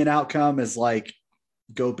 Median outcome is like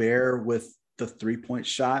Gobert with the 3-point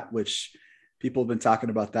shot, which people have been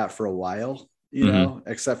talking about that for a while,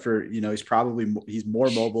 except for, he's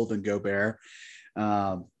more mobile than Gobert.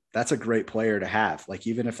 That's a great player to have. Like,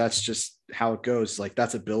 even if that's just how it goes, like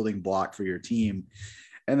that's a building block for your team.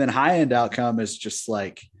 And then high end outcome is just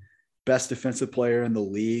like best defensive player in the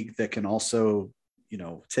league that can also,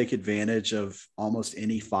 take advantage of almost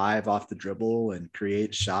any 5 off the dribble and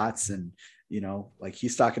create shots. And, like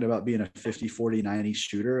he's talking about being a 50, 40, 90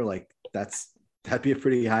 shooter. Like that'd be a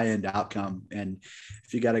pretty high end outcome. And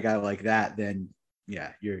if you got a guy like that, then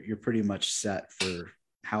yeah, you're pretty much set for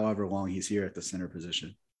however long he's here at the center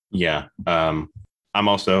position. Yeah. I'm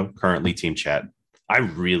also currently Team Chet. I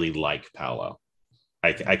really like Paolo.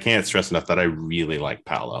 I can't stress enough that I really like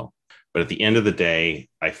Paolo. But at the end of the day,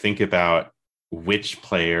 I think about which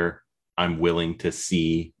player I'm willing to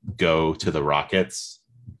see go to the Rockets.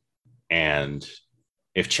 And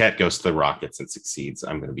if Chet goes to the Rockets and succeeds,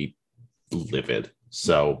 I'm going to be livid.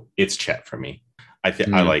 So it's Chet for me. I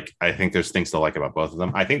think there's things to like about both of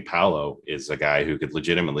them. I think Paolo is a guy who could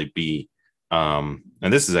legitimately be, and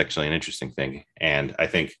this is actually an interesting thing. And I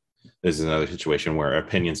think this is another situation where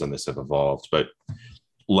opinions on this have evolved. But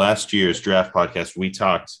last year's draft podcast, we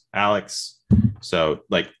talked, Alex. So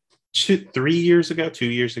like 2 years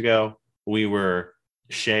ago, we were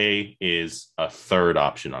Shai is a 3rd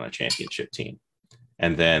option on a championship team.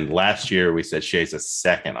 And then last year we said Shai's a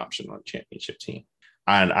 2nd option on a championship team.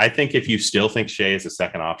 And I think if you still think Shai is a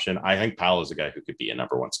 2nd option, I think Paolo is a guy who could be a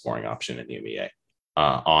number 1 scoring option in the NBA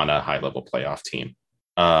on a high level playoff team.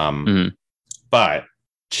 But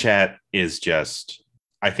Chet is just,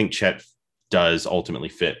 I think Chet does ultimately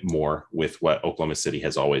fit more with what Oklahoma City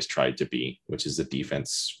has always tried to be, which is a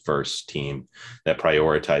defense first team that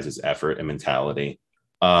prioritizes effort and mentality.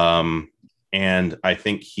 And I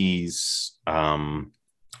think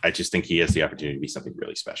I just think he has the opportunity to be something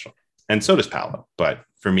really special. And so does Paolo. But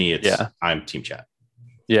for me, I'm Team Chet.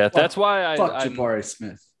 Yeah, that's why I'm Jabari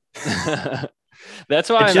Smith. That's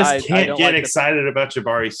why I can't get excited about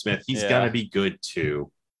Jabari Smith. He's going to be good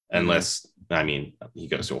too, unless he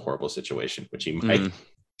goes to a horrible situation, which he might.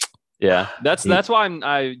 Yeah, that's why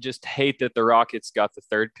I just hate that the Rockets got the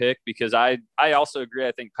 3rd pick, because I also agree.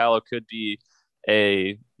 I think Paolo could be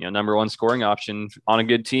a number 1 scoring option on a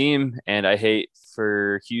good team, and I hate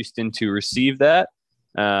for Houston to receive that.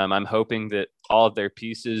 I'm hoping that all of their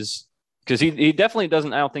pieces, because he definitely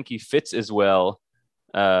doesn't. I don't think he fits as well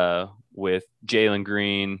with Jalen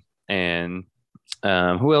Green and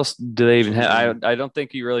who else do they even have? I don't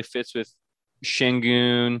think he really fits with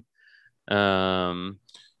Şengün.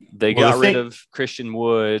 They got rid of Christian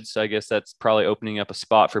Wood, so I guess that's probably opening up a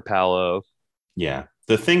spot for Paolo. Yeah.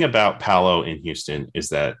 The thing about Paolo in Houston is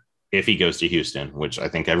that if he goes to Houston, which I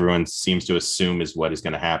think everyone seems to assume is what is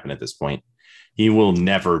going to happen at this point, he will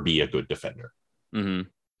never be a good defender.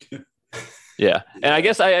 Mm-hmm. Yeah. And I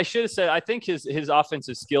guess I should have said, I think his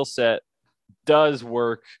offensive skill set does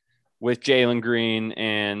work with Jalen Green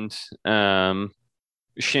and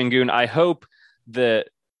Şengün. I hope that,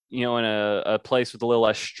 in a place with a little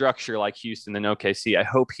less structure like Houston than OKC, I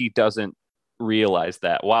hope he doesn't realize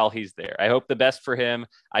that while he's there. I hope the best for him.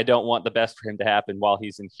 I don't want the best for him to happen while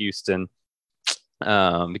he's in Houston,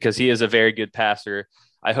 because he is a very good passer.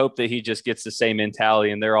 I hope that he just gets the same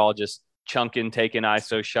mentality and they're all just chunking, taking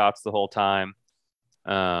ISO shots the whole time.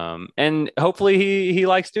 And hopefully he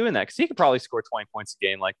likes doing that, because he could probably score 20 points a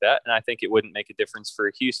game like that. And I think it wouldn't make a difference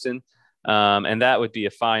for Houston. And that would be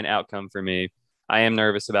a fine outcome for me. I am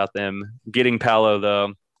nervous about them getting Paolo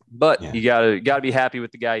though, but you gotta be happy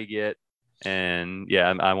with the guy you get. And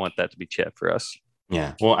I want that to be Chet for us.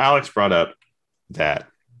 Yeah. Well, Alex brought up that,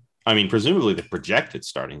 presumably the projected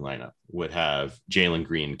starting lineup would have Jalen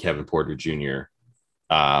Green, Kevin Porter Jr.,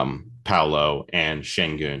 Paolo, and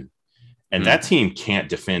Şengün. And that team can't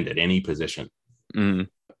defend at any position. Mm.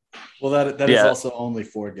 Well, that is also only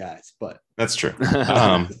 4 guys, but that's true.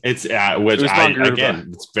 It's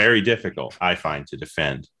it's very difficult, I find, to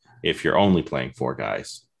defend if you're only playing 4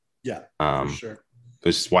 guys. Yeah, for sure.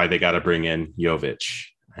 This is why they got to bring in Jovic.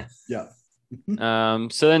 Yeah.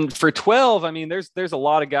 So then for 12, there's a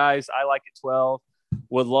lot of guys I like at 12.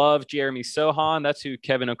 Would love Jeremy Sohan. That's who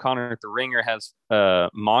Kevin O'Connor at The Ringer has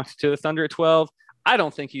mocked to the Thunder at 12. I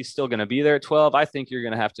don't think he's still going to be there at 12. I think you're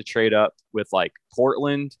going to have to trade up with like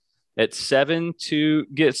Portland at 7 to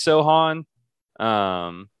get Sohan.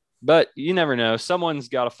 But you never know. Someone's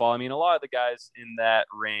got to fall. A lot of the guys in that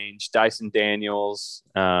range, Dyson Daniels,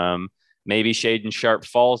 maybe Shaedon Sharpe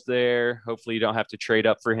falls there. Hopefully you don't have to trade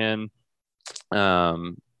up for him.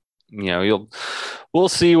 We'll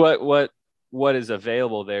see what is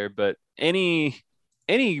available there, but any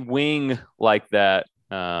wing like that,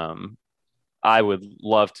 I would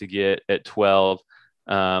love to get at 12.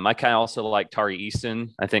 I kind of also like Tari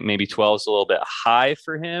Eason. I think maybe 12 is a little bit high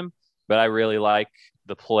for him, but I really like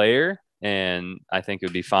the player, and I think it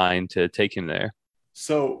would be fine to take him there.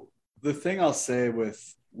 So the thing I'll say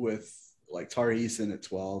with like Tari Eason at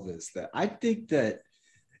 12 is that I think that,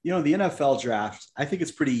 the NFL draft, I think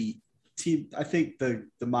it's I think the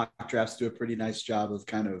mock drafts do a pretty nice job of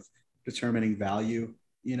kind of determining value,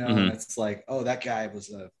 Mm-hmm. It's like, oh, that guy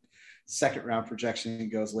was a second round projection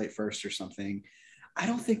and goes late first or something. I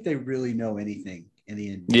don't think they really know anything in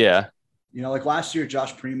the end. Yeah. Like last year,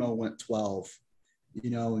 Josh Primo went 12,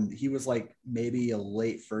 and he was like maybe a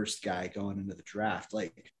late first guy going into the draft.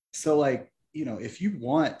 If you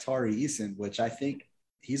want Tari Eason, which I think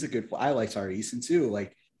he's I like Tari Eason too.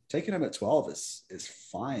 Like taking him at 12 is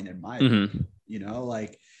fine in my opinion,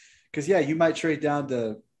 because you might trade down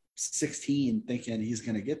to 16 thinking he's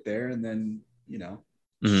going to get there. And then,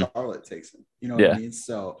 Charlotte takes him, what I mean?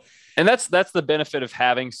 So, and that's the benefit of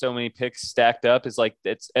having so many picks stacked up, is like,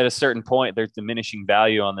 it's at a certain point, there's diminishing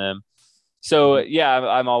value on them. So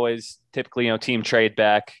I'm always typically, team trade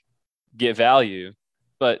back, get value,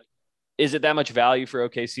 but is it that much value for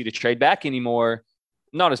OKC to trade back anymore?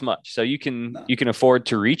 Not as much. So you can afford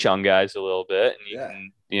to reach on guys a little bit, and you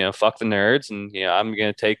can, fuck the nerds, and I'm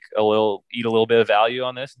going to eat a little bit of value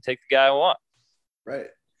on this and take the guy I want. Right.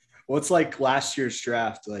 Well, it's like last year's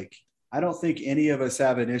draft. Like, I don't think any of us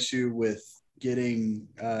have an issue with getting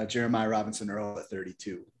Jeremiah Robinson Earl at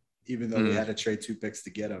 32, even though we had to trade 2 picks to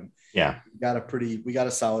get him. Yeah. We got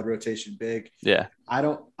a solid rotation big. Yeah.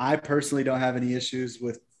 I personally don't have any issues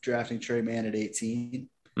with drafting Trey Mann at 18.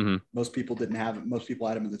 Mm-hmm. Most people didn't have it. Most people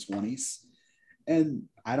had him in the 20s. And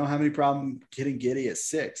I don't have any problem getting Giddey at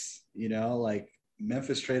 6. Like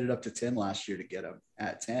Memphis traded up to 10 last year to get him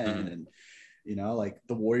at 10. Mm-hmm. And, like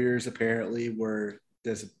the Warriors apparently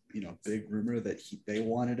there's a, big rumor that they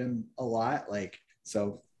wanted him a lot. Like,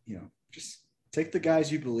 so, just take the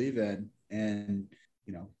guys you believe in, and,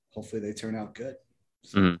 hopefully they turn out good.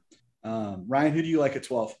 So, Ryan, who do you like at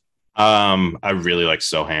 12? I really like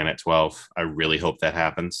Sohan at 12. I really hope that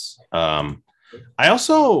happens. I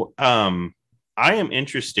also, I am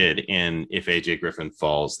interested in if AJ Griffin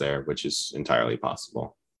falls there, which is entirely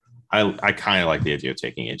possible. I kind of like the idea of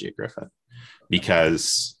taking AJ Griffin,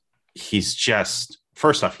 because he's just,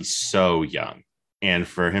 first off, he's so young, and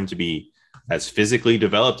for him to be as physically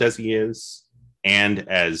developed as he is, and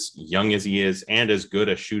as young as he is, and as good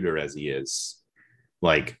a shooter as he is,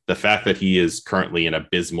 like the fact that he is currently an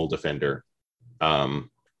abysmal defender,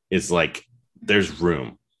 is like, there's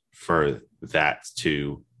room for that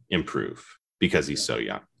to improve because he's so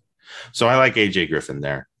young. So I like AJ Griffin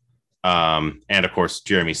there. And of course,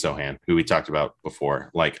 Jeremy Sohan, who we talked about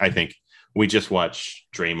before. Like, I think we just watched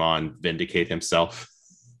Draymond vindicate himself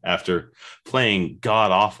after playing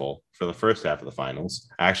god awful for the first half of the finals,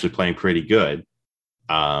 actually playing pretty good,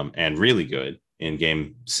 and really good in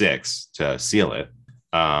game 6 to seal it.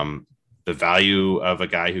 The value of a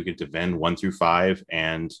guy who can defend 1 through 5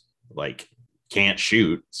 and like can't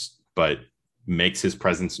shoot, but makes his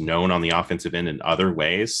presence known on the offensive end in other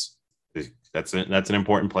ways. That's an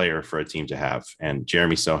important player for a team to have. And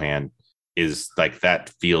Jeremy Sohan is like, that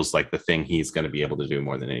feels like the thing he's going to be able to do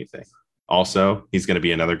more than anything. Also, he's going to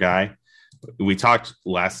be another guy. We talked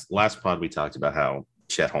last pod, we talked about how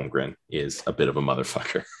Chet Holmgren is a bit of a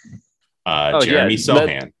motherfucker. Jeremy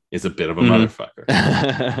Sohan is a bit of a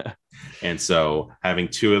motherfucker. And so having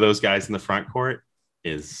two of those guys in the front court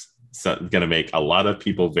is going to make a lot of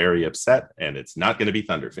people very upset, and it's not going to be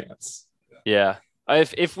Thunder fans. Yeah.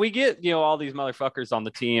 If we get, all these motherfuckers on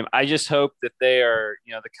the team, I just hope that they are,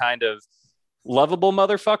 the kind of lovable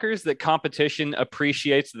motherfuckers that competition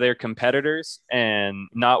appreciates their competitors, and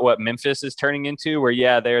not what Memphis is turning into,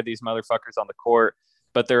 where, they're these motherfuckers on the court,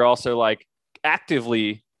 but they're also like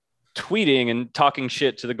actively tweeting and talking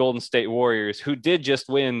shit to the Golden State Warriors, who did just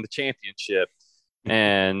win the championship.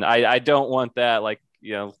 And I don't want that. Like,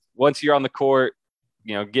 once you're on the court,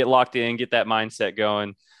 get locked in, get that mindset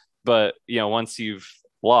going. But, once you've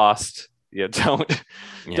lost, don't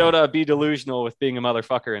be delusional with being a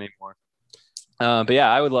motherfucker anymore. But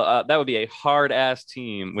I would that would be a hard ass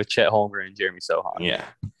team with Chet Holmgren and Jeremy Sohan. Yeah.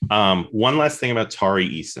 One last thing about Tari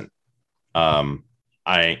Eason.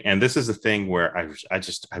 And this is a thing where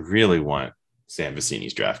I really want Sam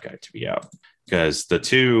Vecenie's draft guide to be out, because the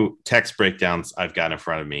two text breakdowns I've got in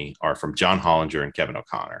front of me are from John Hollinger and Kevin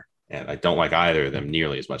O'Connor. And I don't like either of them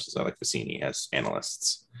nearly as much as I like Vecenie as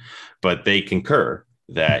analysts, but they concur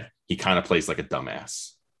that he kind of plays like a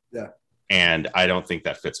dumbass. Yeah. And I don't think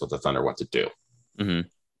that fits what the Thunder want to do.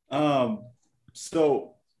 Mm-hmm.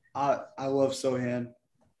 So I love Sohan.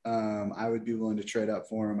 I would be willing to trade up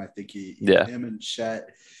for him. I think him and Chet.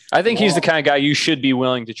 I think he's the kind of guy you should be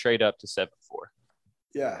willing to trade up to 7 for.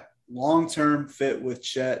 Yeah. Long-term fit with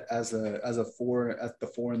Chet as a 4 at the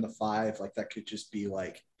 4 and the 5. Like, that could just be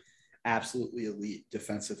like absolutely elite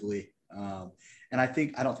defensively. And I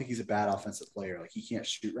don't think he's a bad offensive player. Like, he can't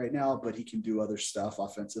shoot right now, but he can do other stuff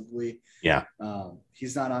offensively. Yeah.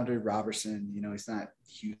 He's not Andre Robertson, he's not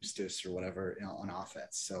Hustis or whatever on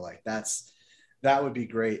offense. So like, that would be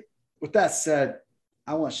great. With that said,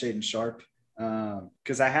 I want Shaedon Sharpe,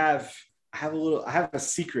 because I have a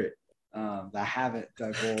secret that I haven't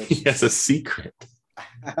divulged. He has a secret.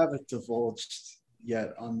 I haven't divulged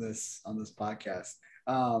yet on this podcast.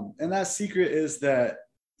 And that secret is that,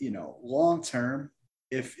 long term,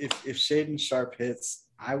 if Shaedon Sharpe hits,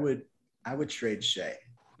 I would trade Shai.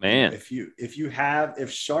 Man,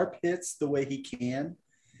 if Sharpe hits the way he can,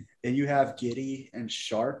 and you have Giddey and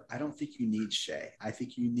Sharpe, I don't think you need Shai. I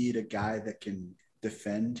think you need a guy that can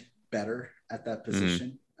defend better at that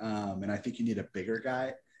position. And I think you need a bigger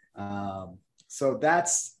guy. So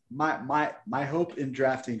that's my hope in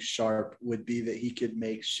drafting Sharpe would be that he could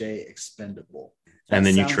make Shai expendable. And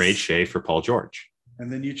then you trade Shai for Paul George.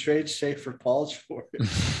 And then you trade Shai for Paul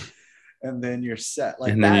George. And then you're set.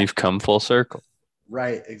 Like, and then you've come full circle.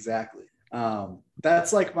 Right, exactly.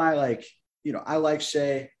 That's like my, I like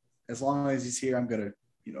Shai. As long as he's here, I'm gonna,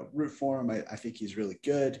 root for him. I think he's really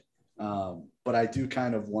good. But I do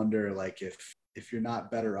kind of wonder, like, if you're not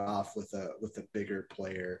better off with a bigger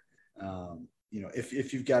player,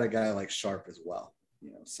 if you've got a guy like Sharpe as well,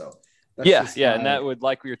 So that's and that would,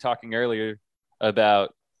 like we were talking earlier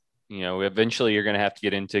about, eventually you're going to have to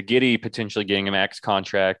get into Giddey potentially getting a max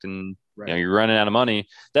contract, and you're running out of money.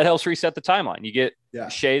 That helps reset the timeline. You get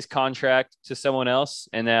Shai's contract to someone else,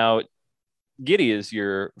 and now Giddey is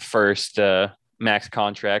your first max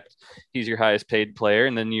contract. He's your highest paid player,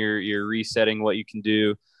 and then you're resetting what you can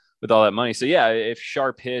do with all that money. So if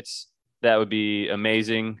Sharpe hits, that would be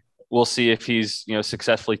amazing. We'll see if he's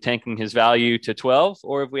successfully tanking his value to 12,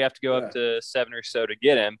 or if we have to go up to 7 or so to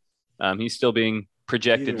get him. He's still being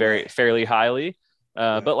projected fairly highly,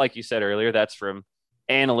 but like you said earlier, that's from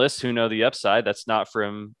analysts who know the upside. That's not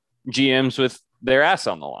from GMs with their ass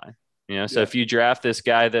on the line. So if you draft this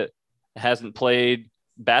guy that hasn't played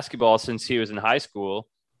basketball since he was in high school,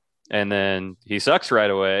 and then he sucks right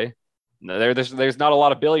away, there's not a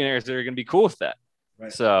lot of billionaires that are going to be cool with that.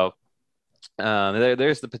 Right. So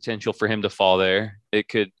there's the potential for him to fall there. It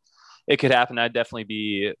could happen. I'd definitely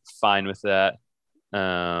be fine with that.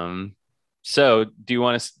 So do you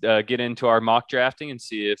want to get into our mock drafting and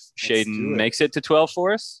see if Shaedon makes it to 12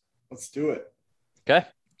 for us? Let's do it. Okay.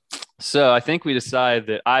 So I think we decided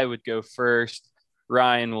that I would go first.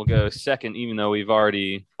 Ryan will go second, even though we've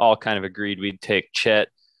already all kind of agreed we'd take Chet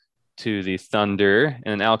to the Thunder,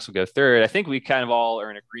 and Alex will go third. I think we kind of all are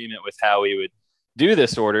in agreement with how we would do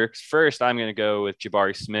this order. First, I'm going to go with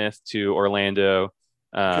Jabari Smith to Orlando.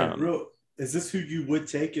 Is this who you would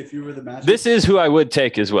take if you were the Magic? This is who I would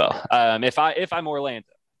take as well. If I'm Orlando,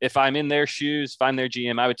 if I'm in their shoes, if I'm their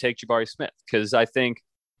GM, I would take Jabari Smith because I think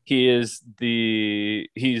he's the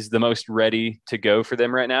most ready to go for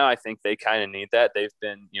them right now. I think they kind of need that. They've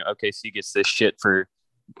been, OKC gets this shit for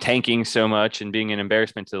tanking so much and being an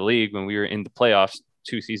embarrassment to the league when we were in the playoffs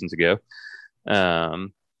 2 seasons ago.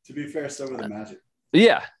 To be fair, so were the Magic.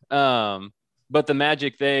 Yeah. But the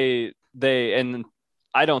Magic, they and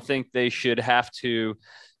I don't think they should have to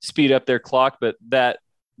speed up their clock, but that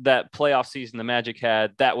playoff season the Magic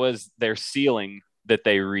had, that was their ceiling that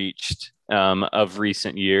they reached of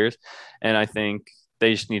recent years. And I think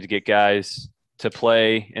they just need to get guys to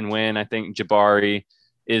play and win. I think Jabari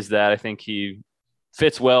is that. I think he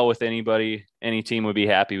fits well with anybody. Any team would be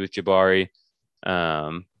happy with Jabari.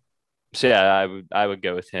 So yeah, I would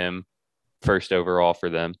go with him first overall for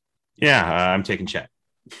them. Yeah, I'm taking Chet.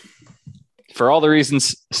 For all the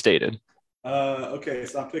reasons stated. Okay,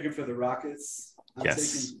 so I'm picking for the Rockets. I'm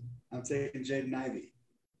taking Jaden Ivey.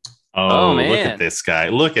 Oh man. Look at this guy.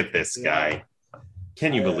 Look at this guy.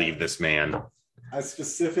 Can you believe this man? I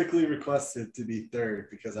specifically requested to be third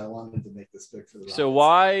because I wanted to make this pick for the Rockets. So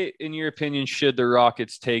why, in your opinion, should the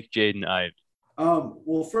Rockets take Jaden Ivey?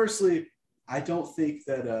 Well, firstly, I don't think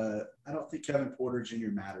Kevin Porter Jr.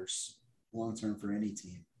 matters long term for any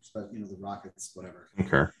team, especially the Rockets, whatever.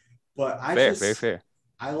 Okay. But very fair.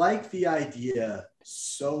 I like the idea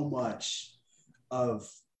so much of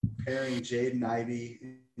pairing Jaden Ivey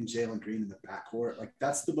and Jalen Green in the backcourt. Like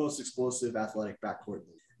that's the most explosive athletic backcourt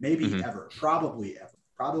maybe ever, probably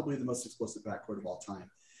the most explosive backcourt of all time.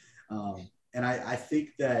 And I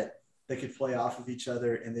think that they could play off of each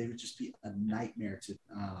other and they would just be a nightmare to.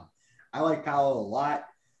 I like Paolo a lot,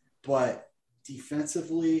 but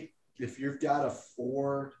defensively, if you've got a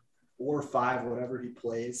 4 or 5, whatever he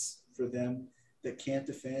plays for them that can't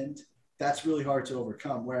defend, that's really hard to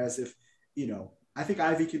overcome. Whereas if, I think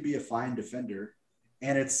Ivy could be a fine defender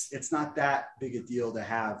and it's not that big a deal to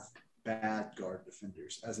have bad guard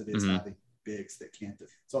defenders as it is having bigs that can't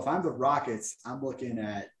defend. So if I'm the Rockets, I'm looking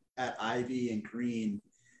at Ivy and Green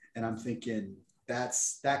and I'm thinking that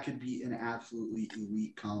could be an absolutely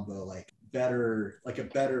elite combo, like a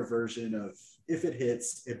better version of, if it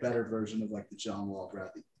hits, a better version of like the John Wall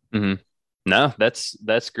Bradley. Mm-hmm. No,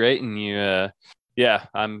 that's great. And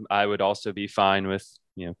I would also be fine with,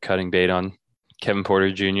 cutting bait on Kevin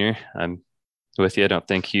Porter Jr. I'm with you. I don't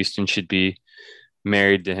think Houston should be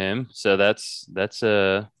married to him. So that's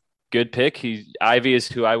a good pick. Ivy is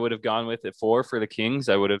who I would have gone with at 4 for the Kings.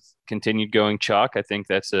 I would have continued going chalk. I think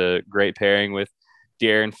that's a great pairing with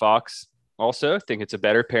De'Aaron Fox. Also, I think it's a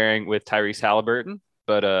better pairing with Tyrese Halliburton,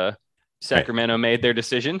 but Sacramento made their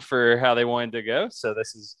decision for how they wanted to go. So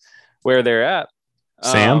this is where they're at.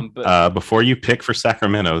 Sam, before you pick for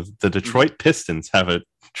Sacramento, the Detroit Pistons have a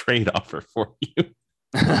trade offer for you.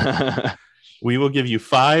 We will give you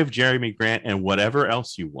 5 Jeremy Grant and whatever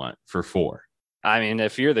else you want for 4. I mean,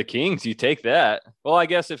 if you're the Kings, you take that. Well, I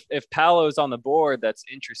guess if Paolo's on the board, that's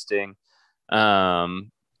interesting.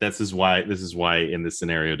 This is why in this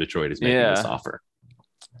scenario Detroit is making this offer.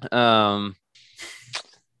 I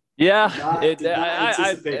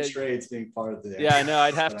anticipate trades being part of the. Yeah, I know.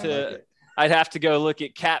 I'd have to go look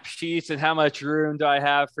at cap sheets and how much room do I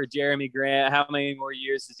have for Jeremy Grant? How many more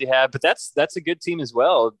years does he have? But that's a good team as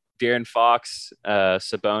well. De'Aaron Fox,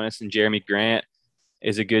 Sabonis, and Jeremy Grant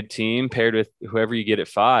is a good team paired with whoever you get at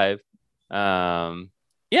 5. Why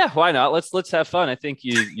not? Let's have fun. I think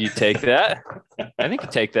you take that. I think you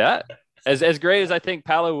take that. As great as I think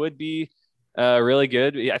Paolo would be, really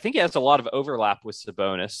good. I think he has a lot of overlap with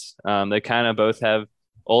Sabonis. They kind of both have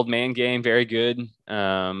old man game, very good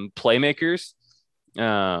playmakers.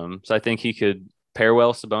 So I think he could pair well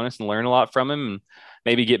with Sabonis and learn a lot from him and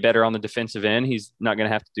maybe get better on the defensive end. He's not going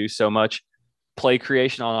to have to do so much play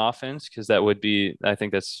creation on offense because I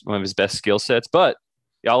think that's one of his best skill sets. But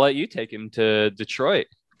I'll let you take him to Detroit.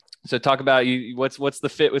 So talk about what's the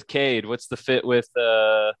fit with Cade? What's the fit with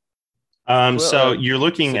so you're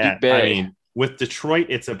looking Sadiq at Bey. With Detroit,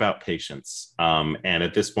 it's about patience. And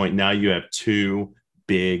at this point now you have 2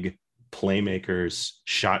 big playmakers,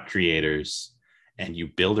 shot creators, and you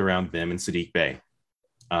build around them and Sadiq Bey.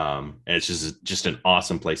 And it's just an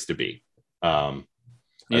awesome place to be. You're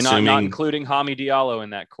not including Hami Diallo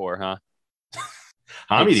in that core, huh?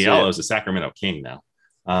 Hami Diallo is a Sacramento King now.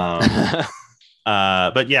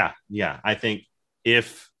 But yeah, I think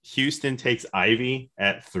if Houston takes Ivy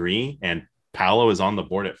at 3 and Paolo is on the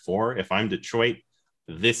board at 4, if I'm Detroit,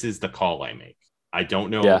 this is the call I make. I don't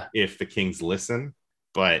know if the Kings listen,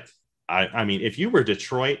 but I mean, if you were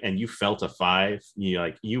Detroit and you felt a 5,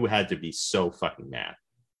 you had to be so fucking mad.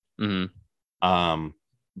 Mm-hmm.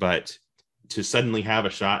 But to suddenly have a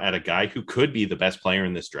shot at a guy who could be the best player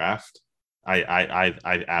in this draft, I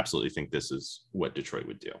absolutely think this is what Detroit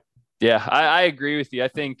would do. Yeah, I agree with you. I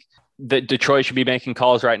think that Detroit should be making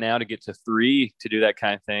calls right now to get to 3 to do that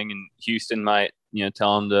kind of thing, and Houston might,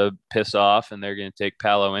 tell them to piss off, and they're going to take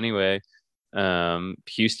Paolo anyway.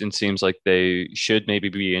 Houston seems like they should maybe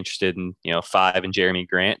be interested in 5 and Jeremy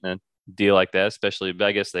Grant and a deal like that, especially. But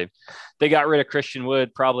I guess they got rid of Christian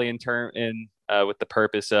Wood probably with the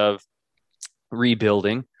purpose of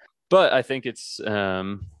rebuilding. But I think it's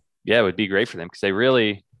it would be great for them because they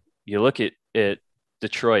really, you look at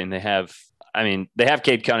Detroit and they have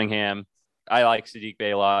Cade Cunningham. I like Saddiq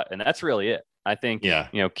Bey a lot, and that's really it. I think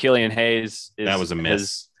Killian Hayes that was a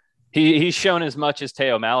miss. He's shown as much as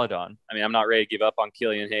Theo Maledon. I mean, I'm not ready to give up on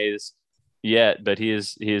Killian Hayes yet, but he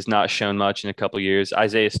has not shown much in a couple of years.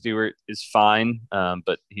 Isaiah Stewart is fine,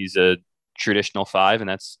 but he's a traditional 5, and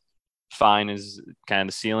that's fine as kind of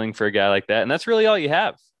the ceiling for a guy like that. And that's really all you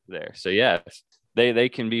have there. So yeah, they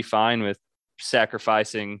can be fine with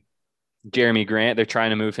sacrificing Jeremy Grant. They're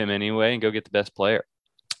trying to move him anyway and go get the best player.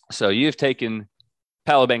 So you've taken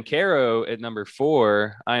Paolo Banchero at number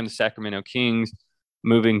 4. I am the Sacramento Kings,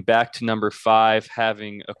 moving back to number 5,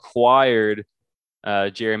 having acquired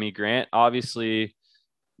Jeremy Grant, obviously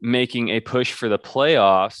making a push for the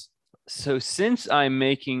playoffs. So since I'm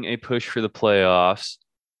making a push for the playoffs,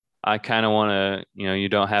 I kind of want to, you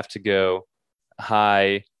don't have to go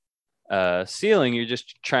high ceiling. You're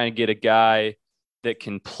just trying to get a guy that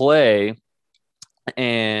can play,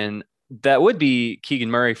 and that would be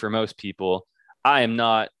Keegan Murray for most people. I am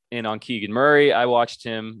not in on Keegan Murray. I watched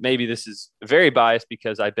him. Maybe this is very biased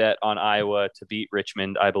because I bet on Iowa to beat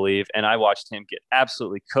Richmond, I believe, and I watched him get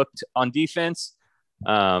absolutely cooked on defense.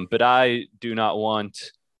 But I do not want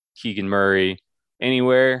Keegan Murray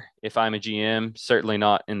anywhere if I'm a GM, certainly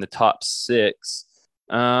not in the top 6.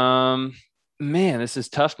 Man, this is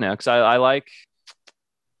tough now because I like,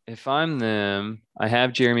 if I'm them, I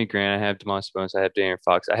have Jeremy Grant, I have De'Mon Bones, I have De'Aaron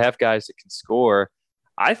Fox, I have guys that can score.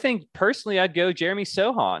 I think personally I'd go Jeremy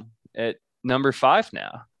Sohan at number 5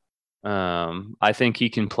 now. I think he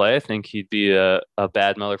can play. I think he'd be a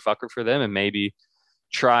bad motherfucker for them and maybe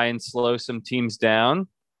try and slow some teams down.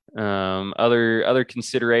 Other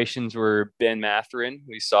considerations were Ben Mathurin,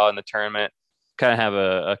 we saw in the tournament, kind of have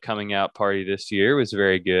a coming out party this year, was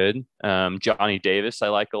very good. Johnny Davis I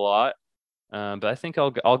like a lot, but I think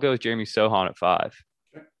I'll go with Jeremy Sohan at 5.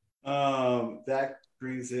 That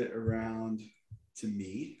brings it around to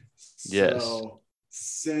me. Yes. So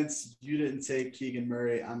since you didn't take Keegan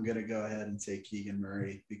Murray, I'm going to go ahead and take Keegan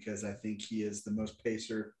Murray because I think he is the most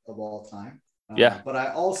pacer of all time. But I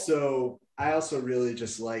also really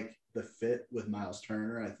just like the fit with Miles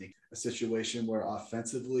Turner. I think a situation where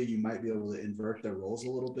offensively you might be able to invert their roles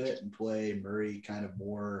a little bit and play Murray kind of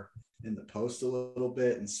more in the post a little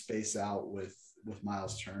bit and space out with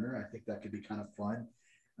Miles Turner. I think that could be kind of fun.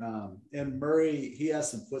 And Murray, he has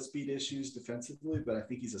some foot speed issues defensively, but I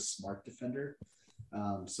think he's a smart defender.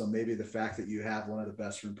 So maybe the fact that you have one of the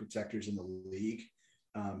best rim protectors in the league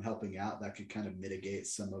helping out, that could kind of mitigate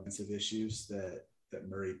some offensive issues that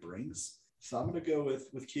Murray brings. So I'm going to go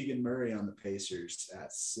with Keegan Murray on the Pacers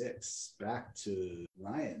at 6. Back to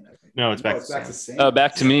Ryan. I think. No, it's back to Sam. Oh,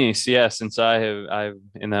 back to me. So yeah, since I'm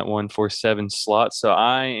in that 147 slot. So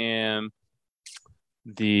I am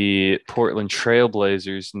the Portland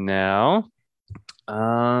Trailblazers now.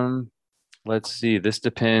 Let's see. This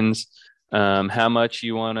depends how much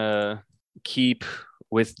you want to keep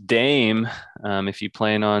with Dame. If you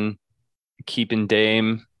plan on keeping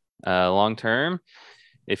Dame long term,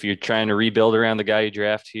 if you're trying to rebuild around the guy you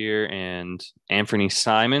draft here, and Anthony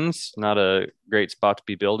Simons, not a great spot to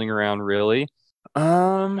be building around, really.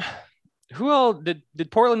 Who else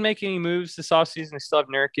did Portland make any moves this offseason? They still have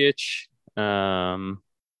Nurkic.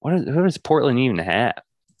 Who does Portland even have?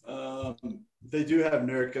 They do have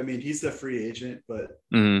Nurk. I mean, he's a free agent, but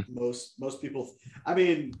most people. I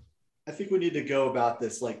mean, I think we need to go about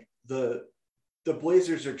this like the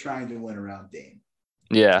Blazers are trying to win around Dame.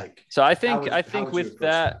 Yeah. Like, so I think with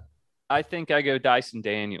that, I think I go Dyson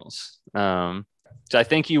Daniels. So I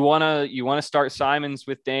think you wanna start Simons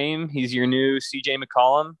with Dame. He's your new CJ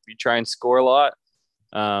McCollum. You try and score a lot.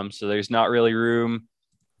 So there's not really room.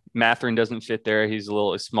 Mathurin doesn't fit there. He's a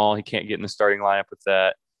little small. He can't get in the starting lineup with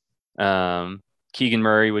that. Keegan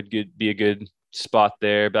Murray would be a good spot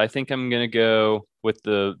there, but I think I'm going to go with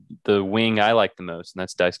the wing I like the most, and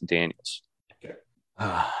that's Dyson Daniels. Okay.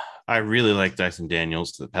 I really like Dyson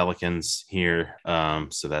Daniels to the Pelicans here.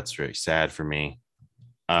 So that's very sad for me.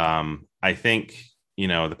 I think,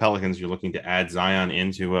 the Pelicans, you're looking to add Zion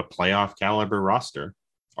into a playoff caliber roster,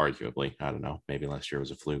 arguably. I don't know. Maybe last year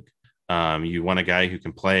was a fluke. You want a guy who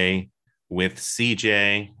can play with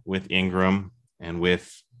CJ, with Ingram, and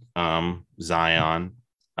with Zion.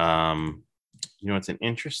 It's an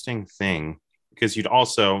interesting thing because you'd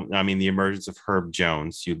also, the emergence of Herb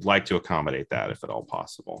Jones, you'd like to accommodate that if at all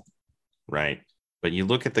possible, right? But you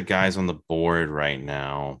look at the guys on the board right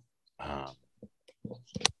now.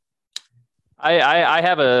 I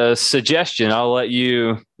have a suggestion. I'll let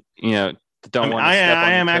you, don't want to step on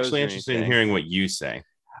I am your toes actually or interested anything. in hearing what you say.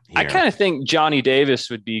 I kind of think Johnny Davis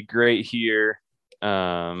would be great here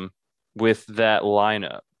with that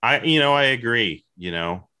lineup. I agree.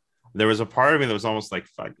 There was a part of me that was almost like,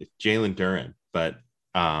 fuck, Jalen Duren, but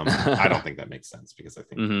I don't think that makes sense because I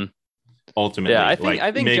think ultimately, I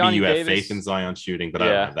think maybe Johnny you have Davis, faith in Zion shooting, but I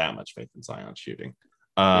don't have that much faith in Zion shooting.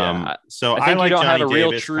 So I think like you don't Johnny have a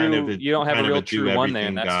real Davis, true, you don't have a real true one there,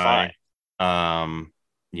 and that's guy. Fine.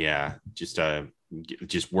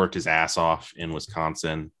 Just worked his ass off in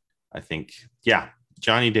Wisconsin. I think,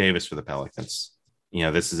 Johnny Davis for the Pelicans.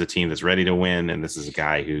 This is a team that's ready to win, and this is a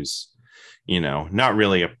guy who's, not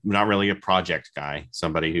really a project guy.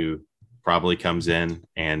 Somebody who probably comes in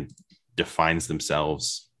and defines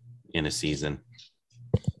themselves in a season.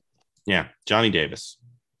 Yeah, Johnny Davis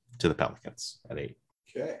to the Pelicans at 8.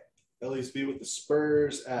 Okay, LSB with the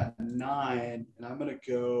Spurs at 9, and I'm gonna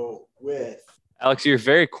go with Alex. You're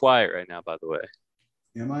very quiet right now, by the way.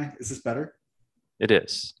 Am I? Is this better? It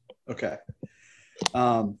is. Okay.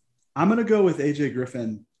 I'm going to go with AJ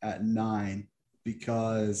Griffin at 9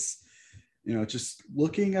 because, just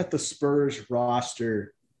looking at the Spurs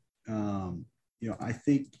roster, I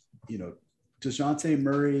think, DeJounte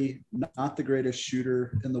Murray, not the greatest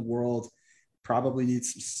shooter in the world, probably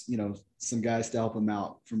needs, some guys to help him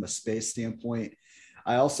out from a space standpoint.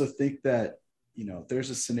 I also think that,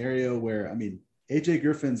 there's a scenario where, AJ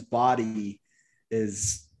Griffin's body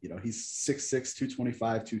is, he's 6'6",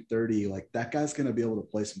 225, 230. Like that guy's going to be able to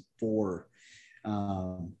play some 4.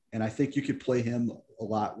 And I think you could play him a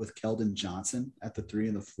lot with Keldon Johnson at the 3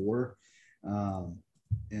 and the 4.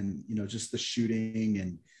 And, just the shooting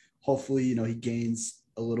and hopefully, he gains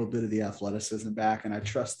a little bit of the athleticism back. And I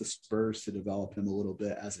trust the Spurs to develop him a little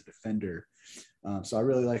bit as a defender. So I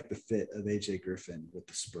really like the fit of AJ Griffin with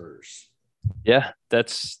the Spurs. Yeah,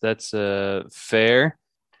 that's fair.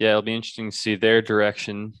 Yeah, it'll be interesting to see their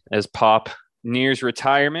direction as Pop nears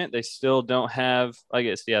retirement. They still don't have, I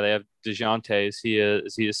guess, they have DeJounte. Is he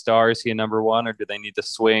a star? Is he a number 1, or do they need to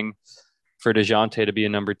swing for DeJounte to be a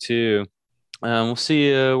number 2? We'll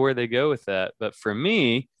see where they go with that. But for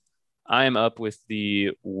me, I'm up with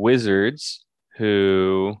the Wizards,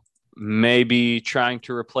 who may be trying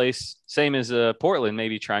to replace, same as Portland,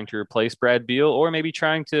 maybe trying to replace Brad Beal, or maybe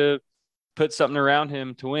trying to put something around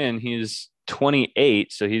him to win. He's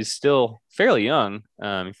 28, so he's still fairly young.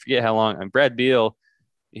 You forget how long. Brad Beal,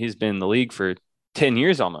 he's been in the league for 10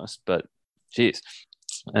 years almost, but geez.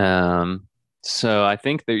 So I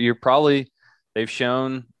think that they've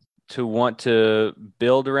shown to want to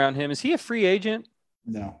build around him. Is he a free agent?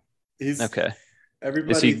 No. He's okay.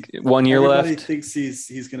 Everybody, is he 1 year left? Everybody thinks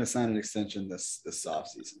he's going to sign an extension this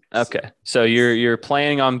offseason. Okay, so you're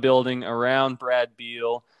planning on building around Brad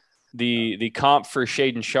Beal. The comp for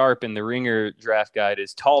Shaedon Sharpe in the Ringer draft guide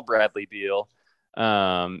is tall Bradley Beal.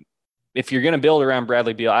 If you're going to build around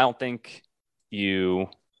Bradley Beal, I don't think you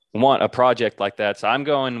want a project like that. So I'm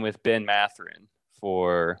going with Ben Mathurin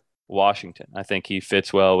for Washington. I think he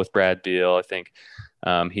fits well with Brad Beal. I think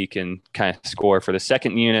he can kind of score for the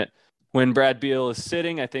second unit. When Brad Beal is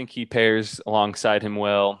sitting, I think he pairs alongside him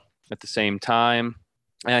well at the same time.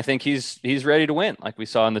 And I think he's ready to win. Like we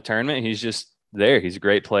saw in the tournament, he's just there. He's a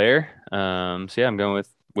great player. So yeah, I'm going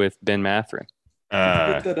with Ben Mathurin.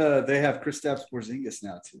 That they have Kristaps Porzingis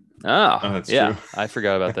now too. Oh that's true. I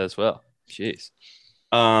forgot about that as well. Jeez.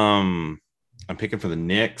 I'm picking for the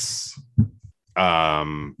Knicks.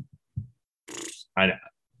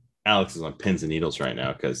 Alex is on pins and needles right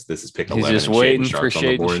now because this is pick 11. He's just waiting for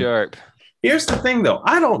Shaedon Sharpe. Here's the thing, though.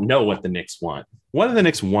 I don't know what the Knicks want. What do the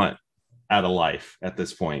Knicks want out of life at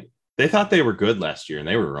this point? They thought they were good last year, and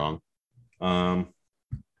they were wrong. I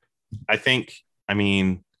think,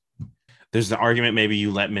 there's an argument maybe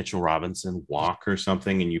you let Mitchell Robinson walk or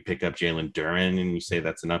something, and you pick up Jalen Duren, and you say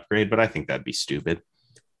that's an upgrade, but I think that'd be stupid.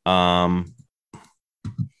 I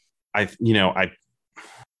think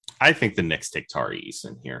the Knicks take Tari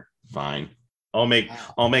Eason here. Fine. I'll make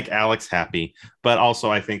Alex happy. But also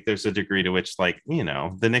I think there's a degree to which, like,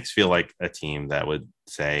 the Knicks feel like a team that would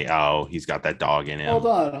say, oh, he's got that dog in him.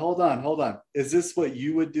 Hold on. Is this what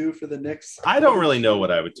you would do for the Knicks? I don't really know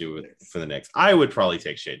what I would do for the Knicks. I would probably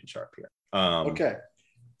take Shaedon Sharpe here. Okay.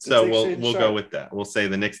 So we'll go with that. We'll say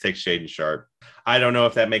the Knicks take Shaedon Sharpe. I don't know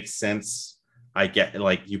if that makes sense. I get,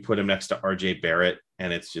 like, you put him next to RJ Barrett,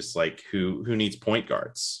 and it's just like, who needs point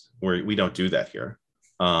guards? We don't do that here.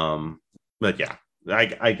 But yeah,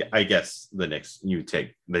 I guess the Knicks,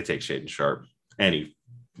 they take Shaedon Sharpe, and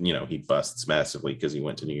he busts massively because he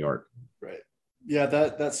went to New York. Right. Yeah,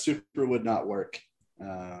 that super would not work.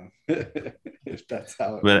 If that's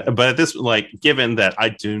how but at this, like, given that I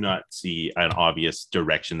do not see an obvious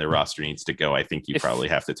direction the roster needs to go, I think you probably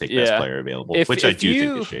have to take best player available, which I do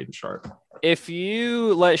think is Shaedon Sharpe. If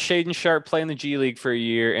you let Shaedon Sharpe play in the G League for a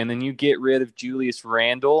year and then you get rid of Julius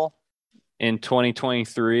Randle in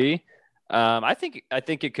 2023, I think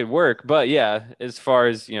it could work. But yeah, as far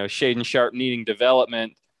as Shaedon Sharpe needing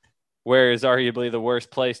development, where is arguably the worst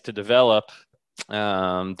place to develop?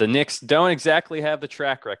 The Knicks don't exactly have the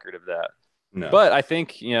track record of that. No. But I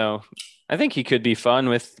think he could be fun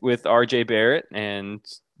with RJ Barrett,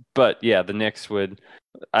 but yeah, the Knicks would.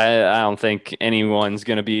 I don't think anyone's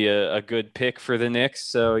going to be a good pick for the Knicks.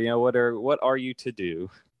 So what are you to do?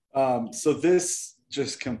 So this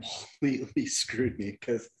just completely screwed me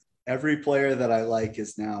because every player that I like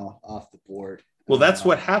is now off the board. Well, that's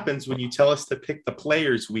what happens when you tell us to pick the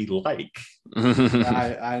players we like.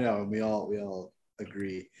 I know. We all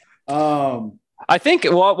agree. I think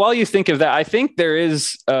while you think of that, I think there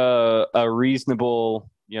is a reasonable,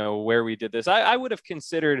 where we did this. I would have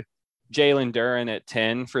considered Jalen Duren at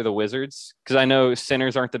 10 for the Wizards because I know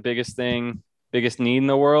centers aren't the biggest need in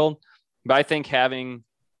the world. But I think having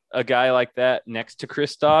a guy like that next to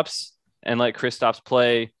Kristaps and let Kristaps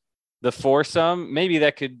play the foursome, maybe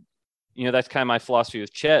that could, that's kind of my philosophy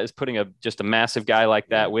with Chet, is putting just a massive guy like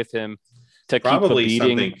that with him to probably keep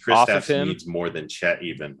the beating off of him. Needs more than Chet,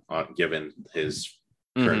 even given his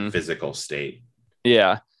current physical state.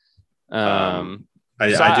 Yeah. I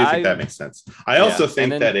do think that makes sense. I also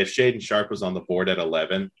think that if Shaedon Sharpe was on the board at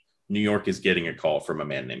 11, New York is getting a call from a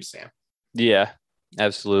man named Sam. Yeah,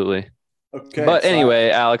 absolutely. Okay. But anyway,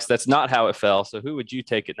 Alex, that's not how it fell. So who would you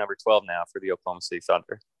take at number 12 now for the Oklahoma City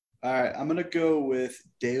Thunder? All right, I'm going to go with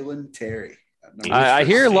Dalen Terry. I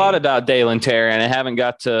hear a lot about Dalen Terry, and I haven't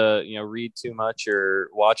got to read too much or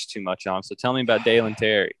watch too much on him. So tell me about Dalen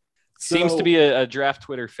Terry. Seems to be a draft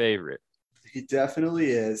Twitter favorite. He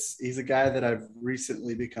definitely is. He's a guy that I've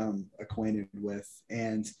recently become acquainted with.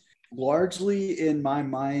 And largely in my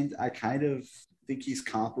mind, I kind of think he's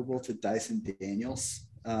comparable to Dyson Daniels.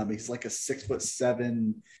 He's like a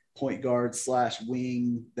 6'7" point guard /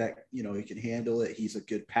 wing that, he can handle it. He's a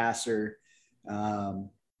good passer.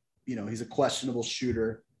 He's a questionable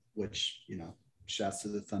shooter, which, shouts to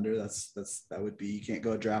the Thunder. That would be, you can't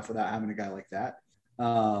go a draft without having a guy like that.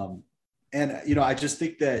 I just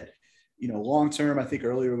think that, long term, I think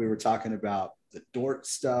earlier we were talking about the Dort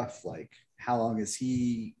stuff, like how long is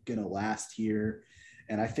he going to last here?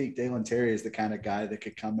 And I think Dalen Terry is the kind of guy that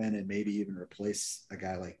could come in and maybe even replace a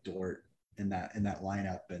guy like Dort in that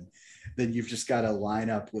lineup. And then you've just got a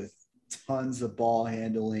lineup with tons of ball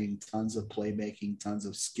handling, tons of playmaking, tons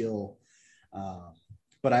of skill.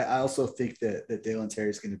 But I also think that Dalen Terry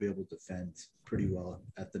is going to be able to defend pretty well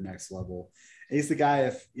at the next level. And he's the guy,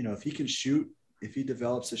 if he can shoot, if he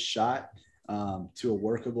develops a shot to a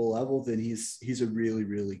workable level, then he's a really,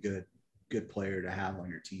 really good player to have on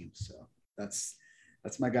your team. So that's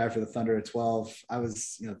my guy for the Thunder at 12. I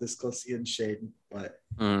was, this close to getting Shaedon, but.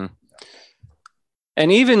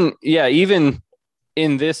 And even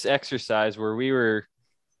in this exercise where we were,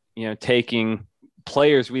 taking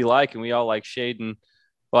players we like and we all like Shaedon,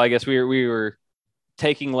 well, I guess we were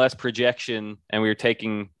taking less projection and we were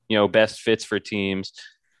taking, best fits for teams.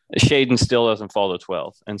 Shaedon still doesn't fall to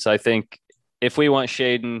 12. And so I think if we want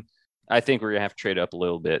Shaedon, I think we're going to have to trade up a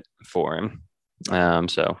little bit for him.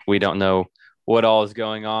 So we don't know what all is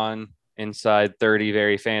going on inside 30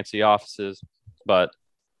 very fancy offices, but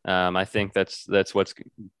I think that's what's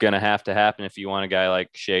going to happen if you want a guy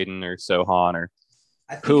like Shaedon or Sohan or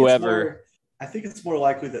whoever. I think it's more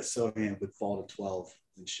likely that Sohan would fall to 12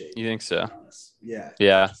 than Shaedon. You think so? Yeah.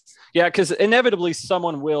 Because inevitably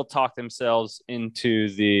someone will talk themselves into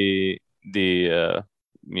the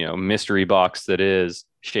mystery box that is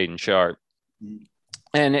Shaedon Sharpe. Mm-hmm.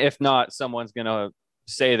 And if not, someone's going to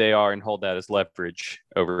say they are and hold that as leverage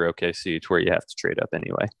over OKC to where you have to trade up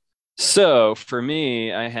anyway. So for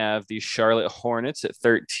me, I have the Charlotte Hornets at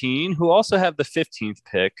 13, who also have the 15th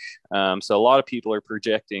pick. So a lot of people are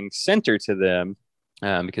projecting center to them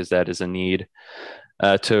because that is a need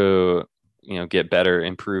to get better,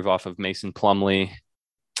 improve off of Mason Plumlee.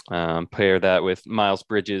 Pair that with Miles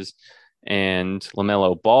Bridges and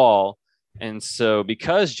LaMelo Ball. And so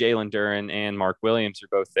because Jalen Duren and Mark Williams are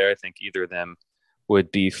both there, I think either of them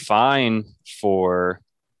would be fine for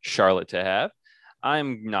Charlotte to have.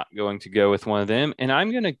 I'm not going to go with one of them, and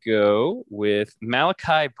I'm going to go with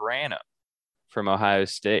Malachi Branham from Ohio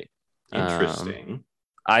State. Interesting.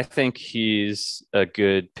 I think he's a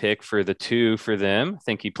good pick for the two for them. I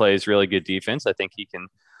think he plays really good defense. I think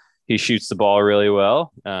he shoots the ball really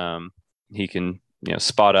well. He can,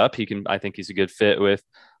 spot up. I think he's a good fit with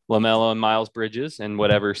LaMelo and Miles Bridges and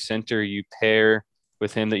whatever center you pair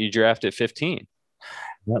with him that you draft at 15.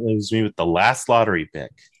 That leaves me with the last lottery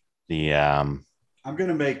pick. I'm going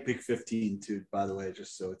to make pick 15 too, by the way,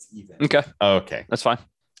 just so it's even. Okay. That's fine.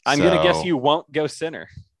 I'm going to guess you won't go center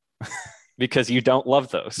because you don't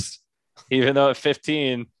love those. Even though at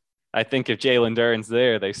 15, I think if Jalen Duren's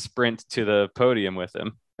there, they sprint to the podium with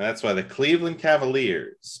him. That's why the Cleveland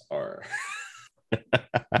Cavaliers are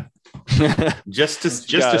just to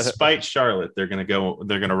spite Charlotte. They're going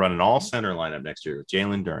to run an all center lineup next year with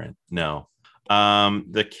Jalen Duren. No.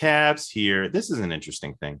 The Cavs here, this is an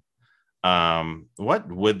interesting thing.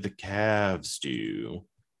 What would the Cavs do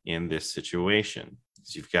in this situation?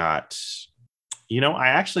 So you've got, I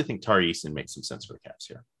actually think Tari Eason makes some sense for the Cavs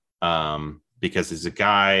here. Because as a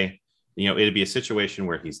guy, it'd be a situation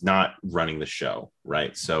where he's not running the show,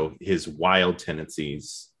 right? So his wild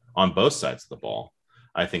tendencies on both sides of the ball,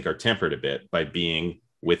 I think, are tempered a bit by being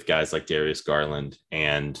with guys like Darius Garland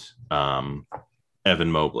and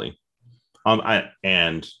Evan Mobley. With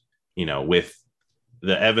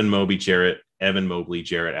the Evan Mobley, Jarrett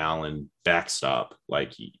Allen backstop,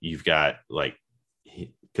 like you've got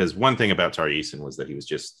because one thing about Tari Eason was that he was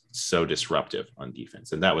just so disruptive on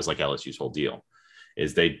defense. And that was like LSU's whole deal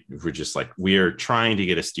is they were just like, we're trying to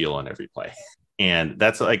get a steal on every play. And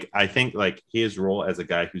that's I think his role as a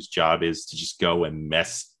guy whose job is to just go and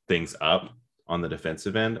mess things up on the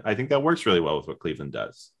defensive end. I think that works really well with what Cleveland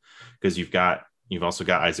does because you've also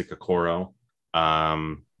got Isaac Okoro.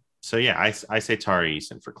 So yeah, I say Tari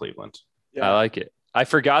Eason for Cleveland. Yeah. I like it. I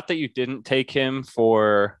forgot that you didn't take him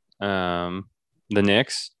for the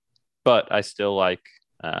Knicks, but I still like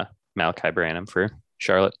Malachi Branham for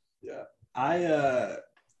Charlotte. Yeah, I'm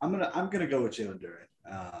gonna go with Jalen Duren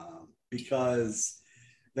because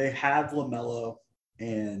they have LaMelo,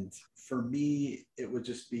 and for me, it would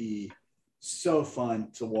just be so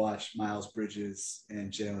fun to watch Miles Bridges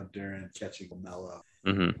and Jalen Duren catching LaMelo.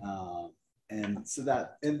 Mm-hmm. And so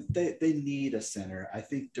they need a center. I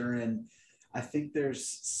think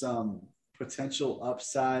there's some potential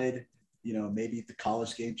upside. Maybe the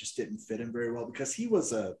college game just didn't fit him very well because he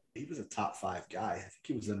was a top 5 guy. I think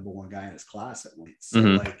he was the number 1 guy in his class at least.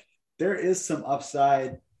 So there is some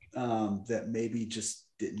upside that maybe just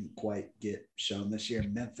didn't quite get shown this year.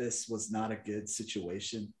 Memphis was not a good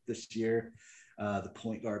situation this year. The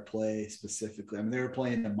point guard play specifically. I mean, they were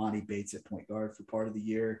playing Emoni Bates at point guard for part of the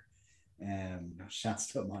year. And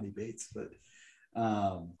shouts to Emoni Bates. But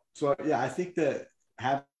I think that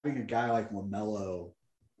having a guy like LaMelo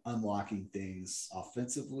unlocking things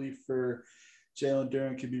offensively for Jalen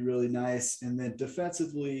Duren could be really nice. And then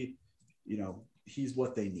defensively, he's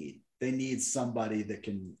what they need. They need somebody that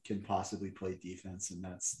can possibly play defense, and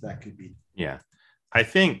that could be. Yeah, I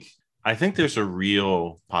think there's a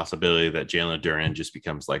real possibility that Jalen Duren just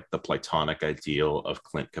becomes like the platonic ideal of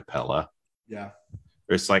Clint Capella. Yeah.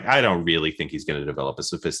 It's I don't really think he's going to develop a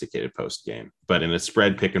sophisticated post game, but in a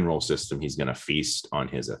spread pick and roll system, he's going to feast on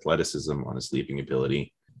his athleticism, on his leaping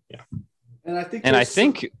ability. Yeah. And I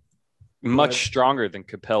think much stronger than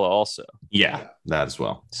Capella also. Yeah, that as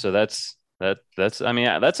well. So that's a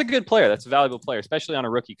good player. That's a valuable player, especially on a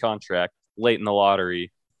rookie contract late in the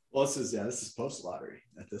lottery. Well, this is post lottery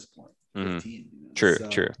at this point. 15. True.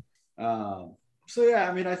 So yeah,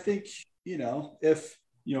 I mean, I think, if,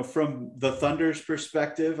 from the Thunder's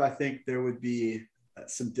perspective, I think there would be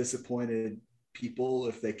some disappointed people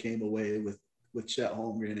if they came away with Chet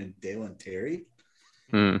Holmgren and Dalen Terry.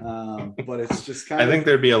 But it's just I think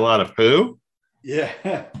there'd be a lot of who?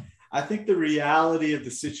 Yeah. I think the reality of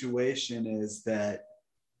the situation is that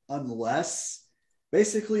unless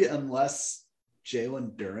Jalen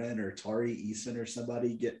Duren or Tari Eason or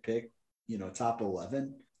somebody get picked, top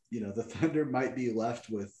 11, the Thunder might be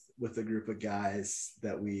left with with a group of guys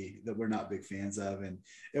that we're not big fans of, and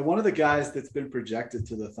one of the guys that's been projected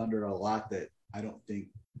to the Thunder a lot that I don't think,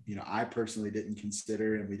 you know, I personally didn't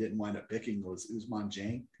consider and we didn't wind up picking was Ousmane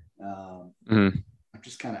Dieng. I'm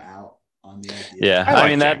just kind of out on the idea. Yeah, I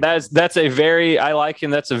mean that's a very, I like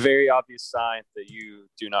him. That's a very obvious sign that you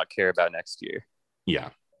do not care about next year. Yeah.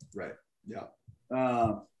 Right. Yeah.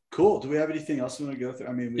 Cool. Do we have anything else we want to go through?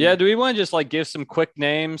 I mean, do we want to just like give some quick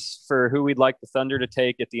names for who we'd like the Thunder to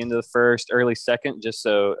take at the end of the first, early second, just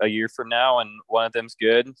so a year from now and one of them's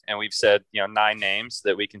good, and we've said, you know, 9 names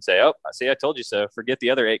that we can say, oh, see, I told you so. Forget the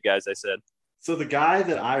other 8 guys I said. So the guy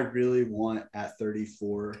that I really want at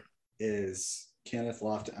 34 is Kenneth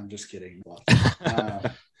Lofton. I'm just kidding.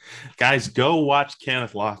 Guys, go watch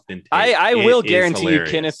Kenneth Lofton. I will guarantee you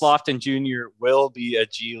Kenneth Lofton Jr. will be a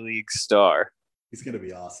G League star. He's going to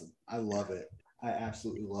be awesome. I love it. I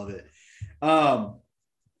absolutely love it.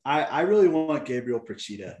 I really want Gabriel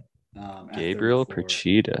Procida. Gabriel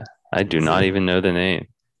Procida. I do not even know the name.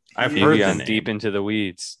 I've heard I'm deep into the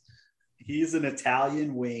weeds. He's an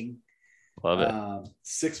Italian wing. Love it.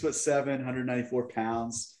 6'7", 194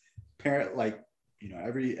 pounds. Parent, like, you know,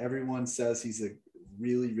 everyone says he's a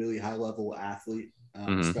really, really high level athlete,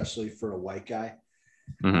 especially for a white guy.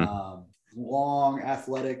 Long,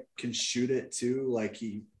 athletic, can shoot it too. Like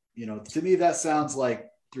he, you know, to me that sounds like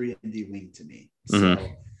 3-and-D wing to me. So,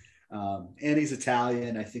 and he's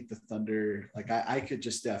Italian. I think the Thunder, like I could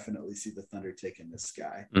just definitely see the Thunder taking this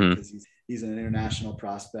guy because he's an international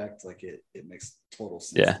prospect. Like it makes total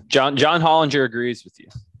sense. Yeah, John Hollinger agrees with you.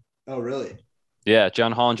 Oh, really? Yeah,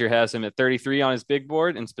 John Hollinger has him at 33 on his big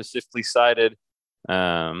board and specifically cited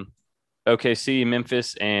OKC,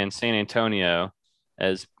 Memphis, and San Antonio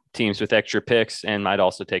as teams with extra picks and might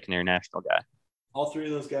also take an international guy. All 3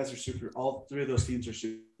 of those guys are super. All 3 of those teams are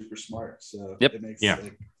super smart. So yep. It makes,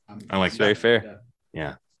 I like very fair.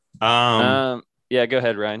 Yeah. Yeah. Go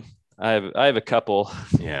ahead, Ryan. I have a couple.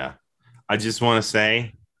 Yeah. I just want to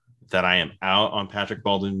say that I am out on Patrick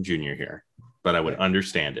Baldwin Jr. here, but I would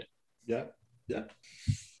understand it. Yeah. Yeah.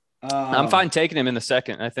 I'm fine taking him in the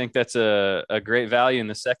second. I think that's a great value in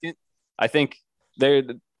the second. I think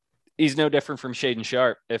he's no different from Shaedon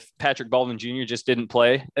Sharpe. If Patrick Baldwin Jr. just didn't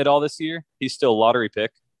play at all this year, he's still a lottery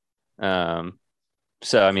pick. So,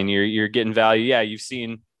 I mean, you're getting value. Yeah, you've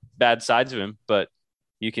seen bad sides of him, but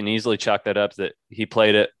you can easily chalk that up that he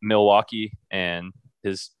played at Milwaukee and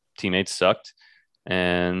his teammates sucked.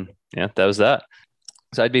 And, yeah, that was that.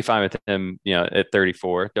 So I'd be fine with him, you know, at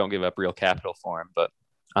 34. Don't give up real capital for him, but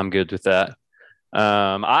I'm good with that.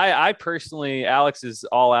 I personally, Alex is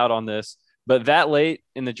all out on this. But that late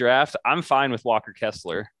in the draft, I'm fine with Walker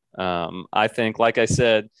Kessler. I think, like I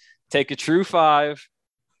said, take a true 5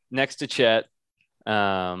 next to Chet,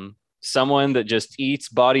 someone that just eats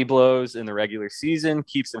body blows in the regular season,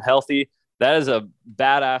 keeps him healthy. That is a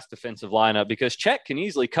badass defensive lineup because Chet can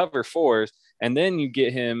easily cover 4s, and then you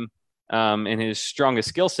get him in his strongest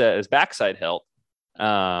skill set as backside help.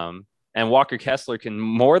 And Walker Kessler can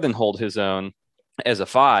more than hold his own as a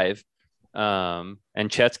 5. And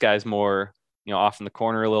Chet's guy's more, you know, off in the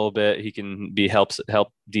corner a little bit. He can be help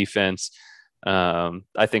defense.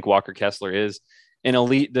 I think Walker Kessler is an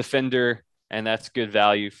elite defender, and that's good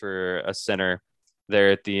value for a center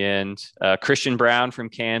there at the end. Christian Brown from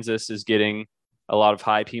Kansas is getting a lot of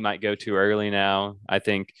hype. He might go too early now. I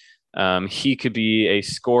think he could be a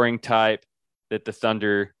scoring type that the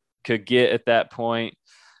Thunder could get at that point.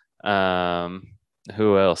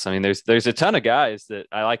 Who else? I mean, there's a ton of guys that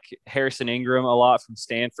I like. Harrison Ingram a lot from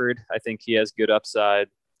Stanford. I think he has good upside.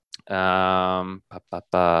 Let me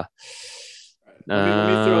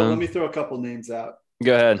throw a couple names out.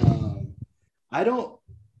 Go ahead. I don't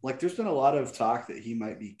like. There's been a lot of talk that he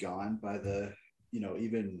might be gone by the, you know,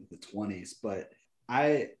 even the 20s. But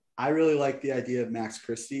I really like the idea of Max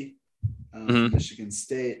Christie, Michigan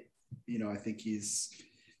State. You know, I think he's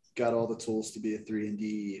got all the tools to be a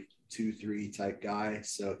 3-and-D 2-3 type guy.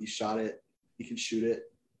 So he shot it. He can shoot it.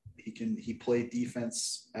 He played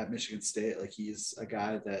defense at Michigan State. Like he's a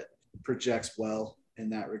guy that projects well in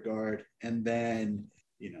that regard. And then,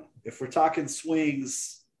 you know, if we're talking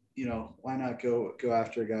swings, you know, why not go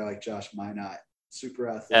after a guy like Josh Minot? Super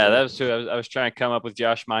athletic. Yeah, that was true. I was trying to come up with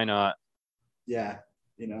Josh Minot. Yeah.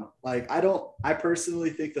 You know, like I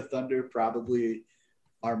personally think the Thunder probably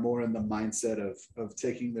are more in the mindset of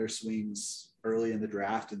taking their swings early in the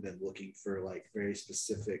draft and then looking for like very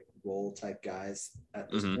specific role type guys at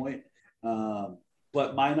this point.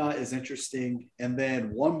 But Minot is interesting. And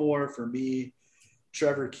then one more for me,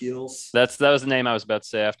 Trevor Keels. That was the name I was about to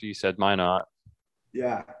say after you said Minot.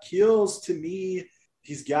 Yeah. Keels, to me,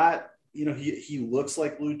 he's got, you know, he looks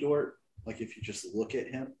like Lou Dort Like if you just look at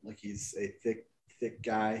him, like he's a thick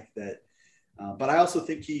guy that. But I also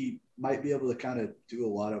think he might be able to kind of do a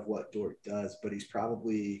lot of what Dort does. But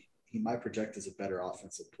he might project as a better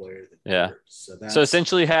offensive player than Dort. So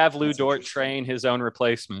essentially, have Lou Dort train his own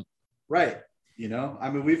replacement. Right. You know, I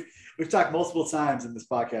mean, we've talked multiple times in this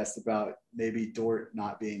podcast about maybe Dort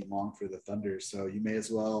not being long for the Thunder. So you may as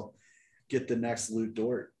well get the next Lou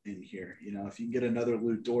Dort in here. You know, if you can get another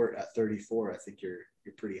Lou Dort at 34, I think you're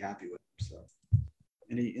pretty happy with him. So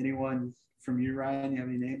anyone from you, Ryan, you have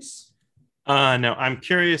any names? No, I'm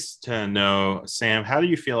curious to know, Sam, how do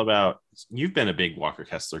you feel about, you've been a big Walker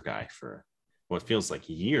Kessler guy for what feels like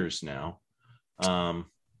years now.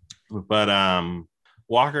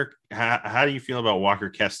 Walker, how do you feel about Walker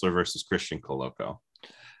Kessler versus Christian Koloko?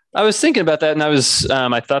 I was thinking about that,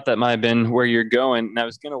 and I thought that might have been where you're going, and I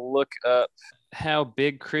was going to look up how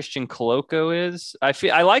big Christian Koloko is.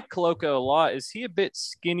 I like Koloko a lot. Is he a bit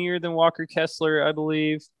skinnier than Walker Kessler? I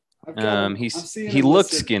believe he looked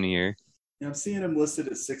skinnier. Yeah, I'm seeing him listed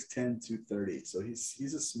at 6'10", 230. So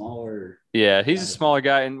he's a smaller. Yeah, he's a smaller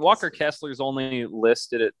guy, and Walker Kessler's only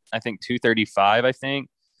listed at I think 235. I think,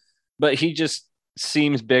 but he just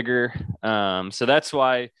seems bigger. So that's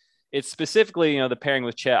why it's specifically, the pairing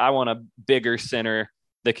with Chet. I want a bigger center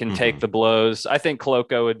that can take the blows. I think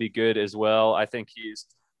Koloko would be good as well. I think he's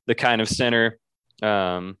the kind of center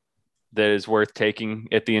that is worth taking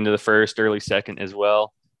at the end of the first, early second as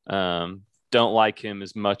well. Don't like him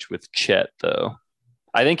as much with Chet though.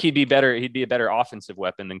 I think he'd be better. He'd be a better offensive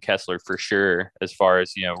weapon than Kessler for sure. As far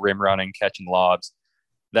as, rim running, catching lobs,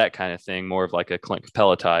 that kind of thing, more of like a Clint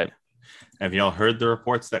Capella type. Have y'all heard the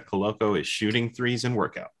reports that Koloko is shooting threes in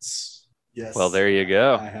workouts? Yes. Well, there you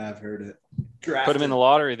go. I have heard it. Put him in the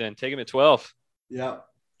lottery then. Take him at 12. Yep.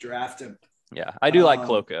 Draft him. Yeah, I do like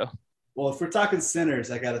Koloko. Well, if we're talking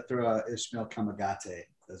centers, I got to throw out Ishmael Kamagate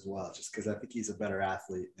as well, just because I think he's a better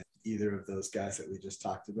athlete than either of those guys that we just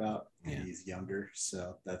talked about. And he's younger.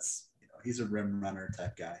 So that's, he's a rim runner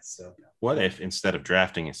type guy. So what if instead of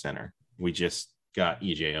drafting a center, we just got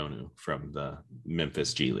EJ Onu from the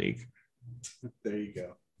Memphis G League? There you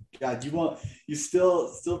go. God, you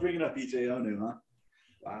still bringing up EJ Onu, huh?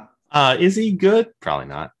 Wow. Is he good? Probably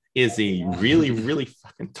not. Is he really, really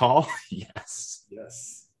fucking tall? Yes.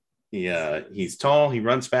 Yeah, he's tall, he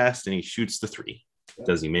runs fast, and he shoots the three. Yeah.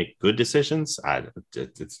 Does he make good decisions?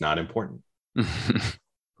 It's not important.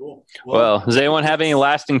 Cool. Well, does anyone have any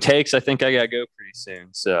lasting takes? I think I gotta go pretty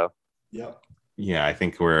soon. So yeah, I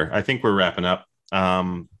think we're wrapping up.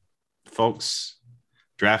 Folks,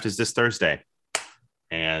 draft is this Thursday.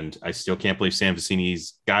 And I still can't believe Sam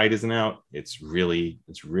Vecini's guide isn't out. It's really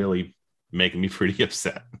making me pretty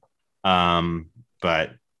upset. But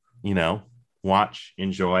watch,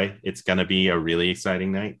 enjoy. It's going to be a really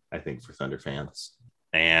exciting night, I think, for Thunder fans.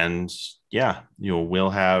 And we'll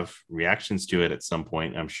have reactions to it at some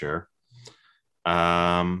point, I'm sure.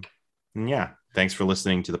 Thanks for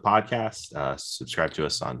listening to the podcast. Subscribe to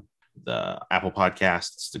us on the Apple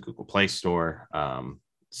Podcasts, the Google Play Store,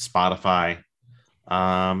 Spotify.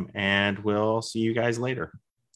 And we'll see you guys later.